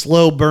 It's a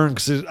slow burn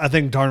because I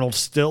think Darnold's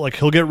still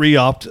he'll get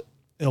re-upped.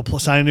 He'll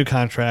sign a new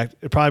contract.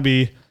 It'd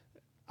probably be.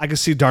 I could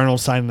see Darnold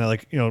signing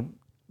that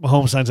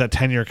Mahomes signs that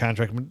 10-year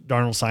contract.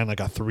 Darnold signed like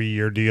a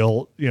 3-year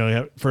deal,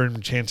 for him a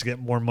chance to get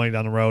more money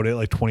down the road at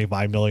like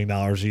 $25 million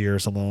a year or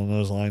something along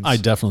those lines. I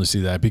definitely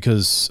see that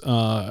because,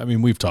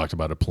 we've talked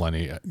about it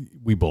plenty.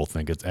 We both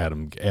think it's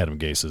Adam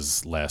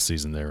Gase's last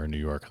season there in New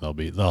York.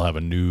 They'll have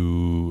a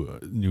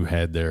new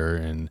head there,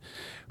 and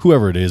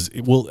whoever it is,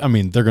 they're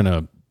going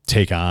to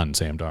take on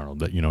Sam Darnold.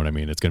 That, you know what I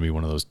mean? It's going to be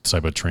one of those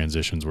type of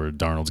transitions where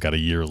Darnold's got a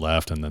year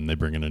left and then they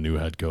bring in a new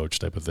head coach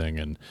type of thing.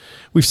 And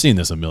we've seen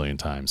this a million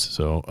times.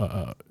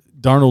 So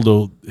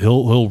Darnold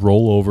he'll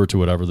roll over to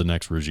whatever the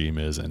next regime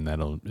is, and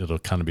it'll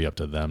kind of be up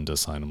to them to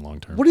sign him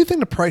long term. What do you think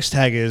the price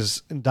tag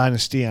is in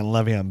Dynasty on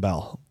Le'Veon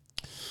Bell?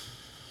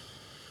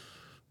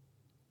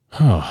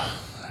 Oh,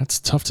 that's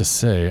tough to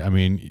say. I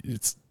mean,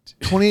 it's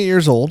 28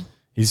 years old.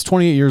 He's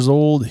 28 years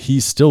old.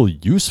 He's still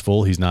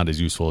useful. He's not as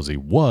useful as he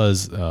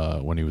was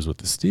when he was with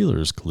the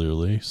Steelers,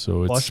 clearly.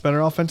 So it's much better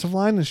offensive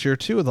line this year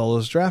too with all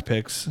those draft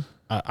picks.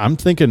 I'm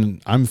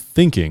thinking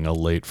a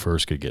late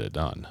first could get it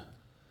done.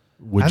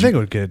 I think it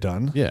would get it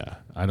done. Yeah,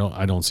 I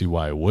don't see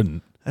why it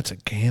wouldn't. That's a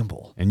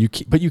gamble. And you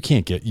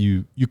can't get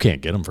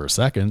him for a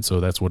second. So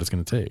that's what it's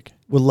going to take.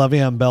 Will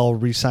Le'Veon Bell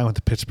re-sign with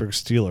the Pittsburgh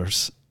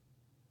Steelers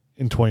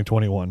in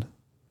 2021?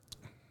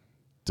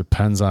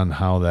 Depends on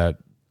how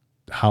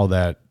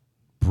that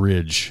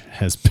bridge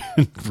has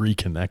been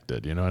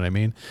reconnected. You know what I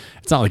mean?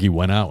 It's not like he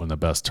went out in the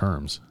best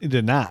terms. He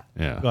did not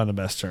go on the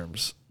best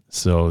terms.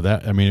 So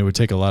it would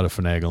take a lot of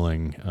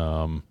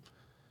finagling.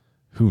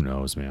 Who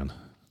knows, man?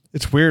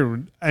 It's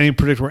weird. I didn't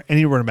predict where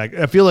any running back.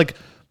 I feel like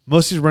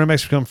most of these running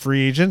backs become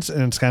free agents,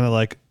 and it's kind of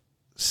like,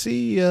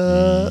 see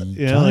ya.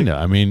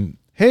 I mean,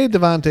 hey,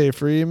 Devontae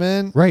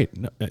Freeman. Right.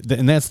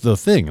 And that's the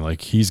thing.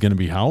 Like, he's going to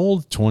be how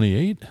old?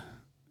 28?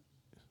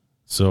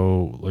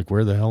 So, like,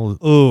 where the hell?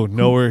 Oh,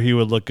 nowhere he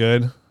would look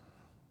good.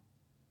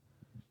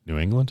 New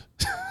England?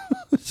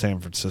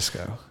 San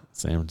Francisco.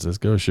 San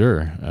Francisco,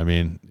 sure. I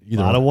mean, a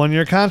lot of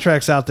one-year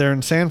contracts out there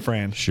in San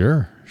Fran.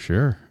 Sure.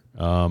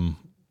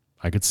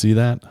 I could see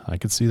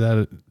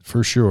that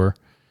for sure.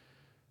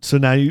 So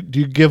now you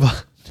give up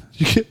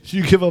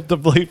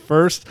the late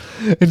first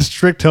in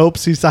strict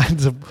hopes he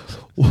signs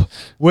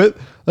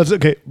let's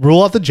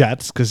rule out the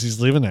Jets because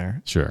he's leaving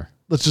there. Sure.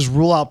 Let's just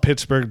rule out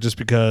Pittsburgh just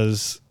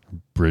because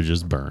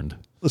bridges burned.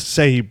 Let's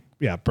say he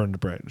burned the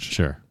bridge.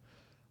 Sure.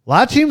 A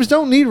lot of teams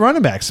don't need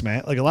running backs,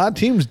 man. Like a lot of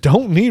teams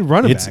don't need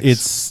running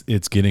backs.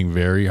 It's getting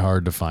very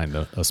hard to find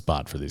a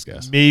spot for these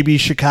guys. Maybe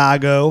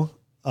Chicago.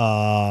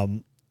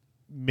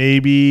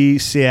 Maybe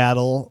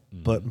Seattle,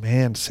 but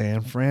man, San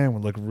Fran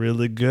would look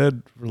really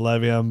good for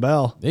Le'Veon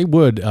Bell. They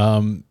would.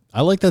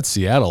 I like that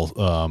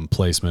Seattle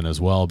placement as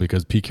well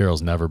because Pete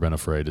Carroll's never been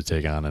afraid to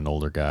take on an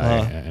older guy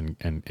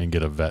and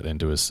get a vet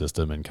into his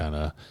system and kind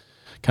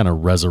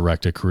of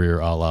resurrect a career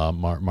a la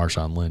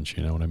Marshawn Lynch.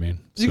 You know what I mean?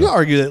 You can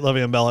argue that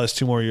Le'Veon Bell has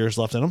 2 more years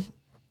left in him,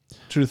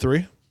 2 to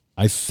 3.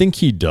 I think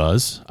he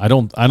does. I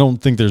don't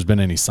think there's been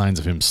any signs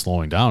of him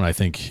slowing down. I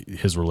think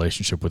his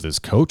relationship with his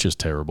coach is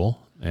terrible.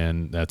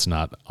 And that's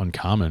not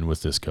uncommon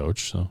with this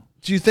coach. So,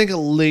 do you think a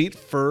late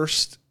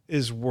first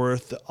is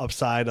worth the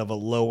upside of a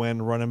low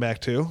end running back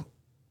too?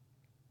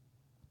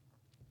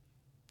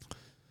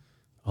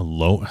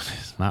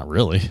 Not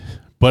really.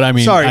 But I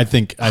mean, I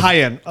think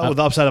high end with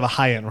the upside of a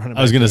high end running back.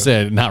 I was going to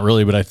say not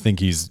really, but I think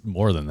he's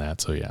more than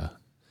that. So yeah,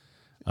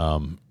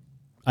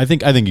 I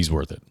think he's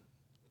worth it.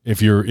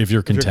 If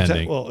you're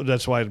contending, well,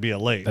 that's why it'd be a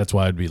late. That's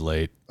why it'd be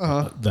late.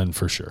 Then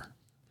for sure.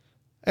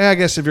 And I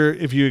guess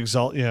if you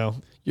exalt,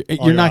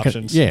 you're not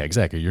going to,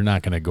 exactly. You're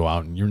not going to go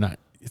out and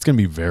it's going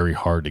to be very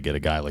hard to get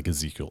a guy like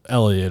Ezekiel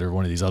Elliott or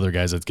one of these other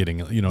guys that's getting,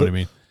 you know what I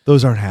mean?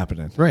 Those aren't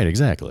happening. Right.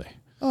 Exactly.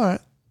 All right.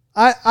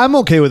 I'm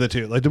okay with it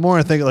too. Like the more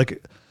I think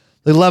like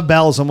Lev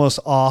Bell is almost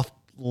off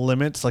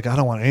limits. Like I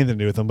don't want anything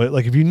to do with him, but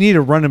like if you need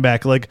a running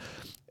back, like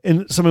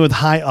and somebody with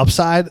high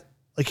upside,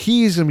 like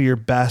he's going to be your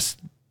best,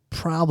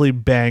 probably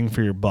bang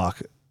for your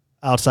buck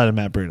outside of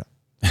Matt Breida.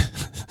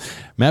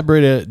 Matt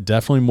Breida,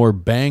 definitely more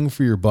bang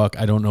for your buck.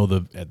 I don't know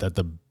that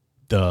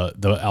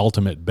the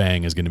ultimate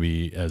bang is going to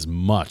be as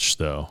much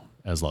though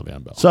as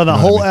Le'Veon Bell. So the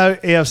whole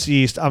AFC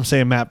East, I'm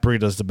saying Matt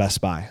Breida is the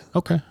best buy.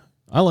 Okay,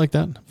 I like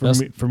that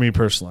for me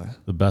personally.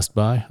 The best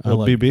buy, I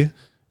like BB.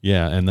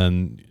 Yeah, and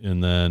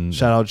then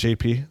shout out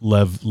JP.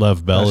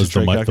 Lev Bell is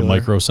the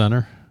micro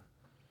center.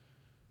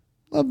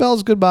 Lev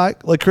Bell's a good buy.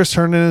 Like Chris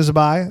Herndon is a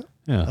buy.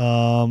 Yeah.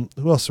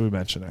 Who else did we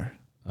mention there?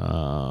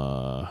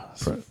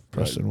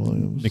 Preston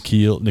Williams,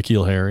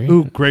 N'Keal Harry.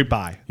 Ooh, great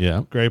buy.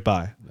 Yeah, great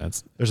buy.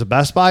 There's a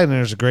best buy and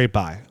there's a great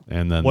buy.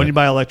 And then one you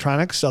buy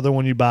electronics, the other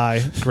one you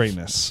buy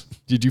greatness.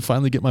 Did you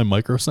finally get my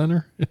micro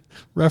center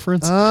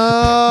reference?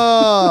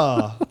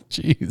 Oh,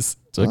 jeez,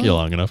 took you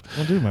long enough.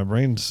 Well, dude, my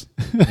brain's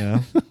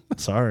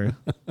sorry,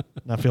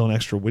 not feeling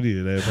extra witty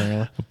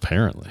today.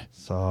 Apparently,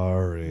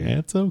 sorry.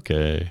 It's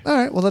okay. All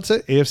right, well that's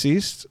it. AFC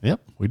East. Yep,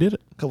 we did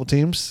it. A couple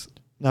teams,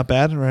 not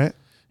bad, right?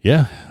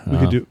 Yeah, we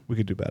could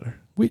do better.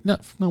 We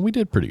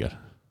did pretty good.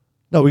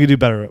 No, we could do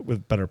better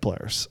with better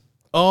players.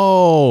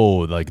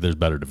 Oh, like there's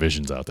better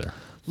divisions out there.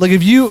 Like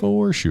if you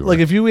for sure. Like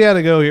if we had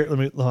to go here,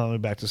 let me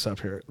back this up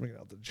here. Let me get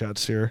out the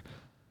Jets here.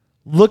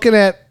 Looking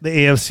at the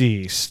AFC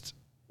East,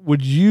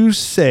 would you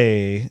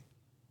say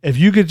if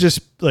you could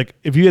just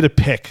if you had to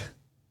pick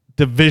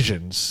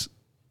divisions,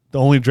 the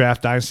only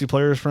draft dynasty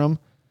players from,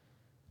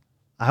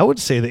 I would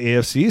say the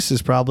AFC East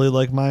is probably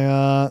like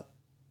my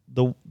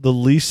the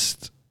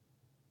least.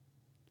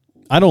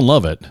 I don't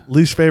love it.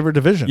 Least favorite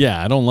division.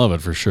 Yeah, I don't love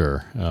it for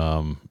sure.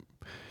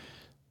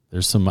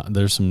 There's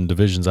some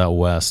divisions out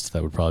west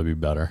that would probably be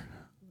better.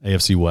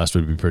 AFC West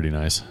would be pretty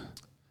nice.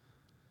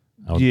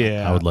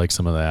 I would like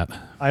some of that.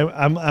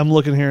 I'm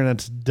looking here, and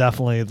it's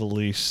definitely the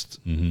least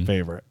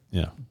favorite.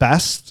 Yeah.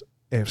 Best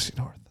AFC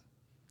North.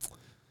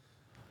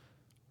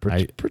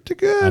 Pretty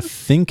good. I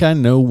think I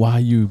know why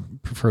you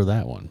prefer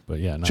that one, but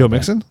yeah. Joe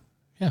Mixon?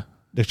 Yeah.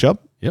 Nick Chubb?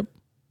 Yep.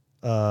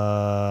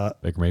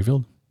 Baker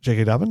Mayfield?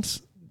 J.K.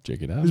 Dobbins?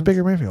 J.K. Dobbins? Who's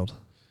Baker Mayfield?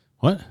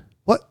 What?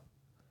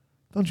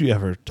 Don't you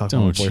ever talk to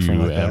my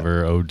boyfriend like that. Don't you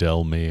ever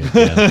Odell me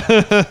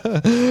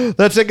again.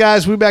 That's it,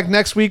 guys. We'll be back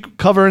next week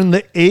covering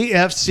the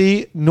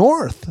AFC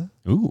North.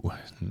 Ooh,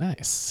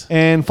 nice.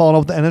 And following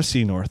up with the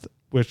NFC North,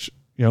 which,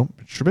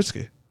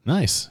 Trubisky.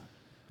 Nice.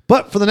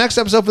 But for the next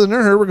episode for the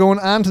Nerd Herd, we're going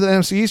on to the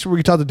NFC East, where we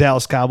can talk the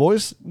Dallas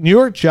Cowboys, New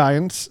York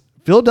Giants,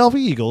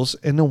 Philadelphia Eagles,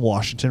 and the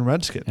Washington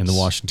Redskins. And the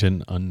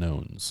Washington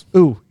Unknowns.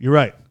 Ooh, you're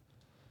right.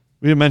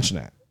 We didn't mention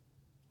that.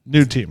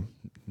 New team.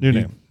 New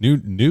name.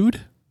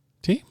 Nude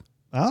team?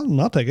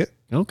 I'll take it.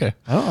 Okay.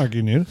 I don't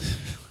argue nude.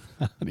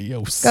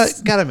 Adios.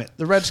 Gotta admit,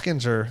 the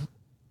Redskins are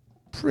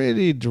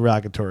pretty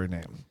derogatory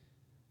name.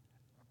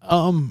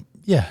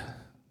 Yeah.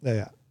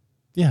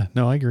 Yeah.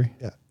 No, I agree.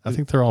 Yeah. I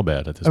think they're all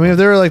bad at this I mean, point. if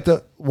they're like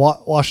the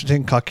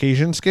Washington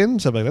Caucasian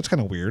skins, I'm like, that's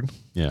kind of weird.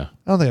 Yeah.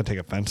 I don't think I'd take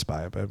offense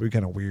by it, but it'd be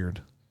kind of weird.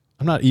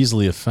 I'm not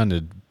easily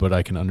offended, but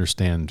I can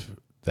understand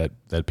that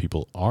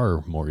people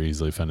are more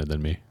easily offended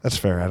than me. That's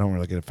fair. I don't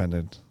really get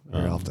offended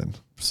very often.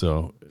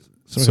 So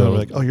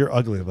Somebody's like, "Oh, you're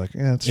ugly." I'm like,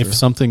 yeah, that's true. If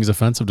something's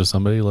offensive to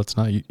somebody, let's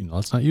not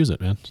use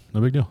it, man. No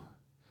big deal.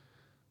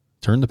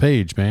 Turn the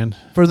page, man.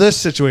 For this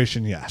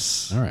situation,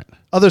 yes. All right.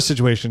 Other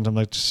situations, I'm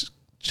like, just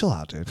chill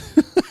out, dude.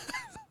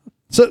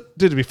 So,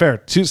 dude, to be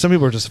fair, some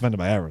people are just offended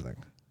by everything.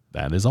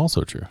 That is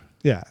also true.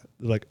 Yeah.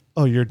 They're like,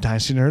 oh, you're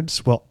Dynasty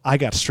nerds? Well, I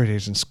got straight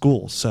A's in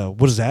school, so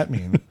what does that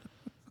mean?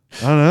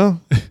 I don't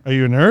know. Are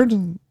you a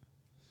nerd?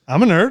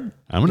 I'm a nerd.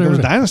 I'm a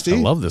nerd. Dynasty. I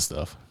love this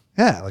stuff.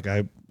 Yeah, like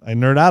I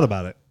nerd out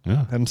about it.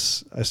 Yeah.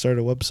 Hence, I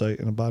started a website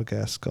and a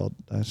podcast called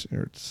Dynasty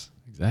Nerds.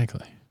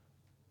 Exactly.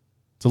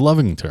 It's a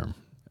loving term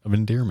of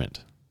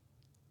endearment.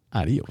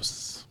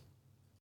 Adios.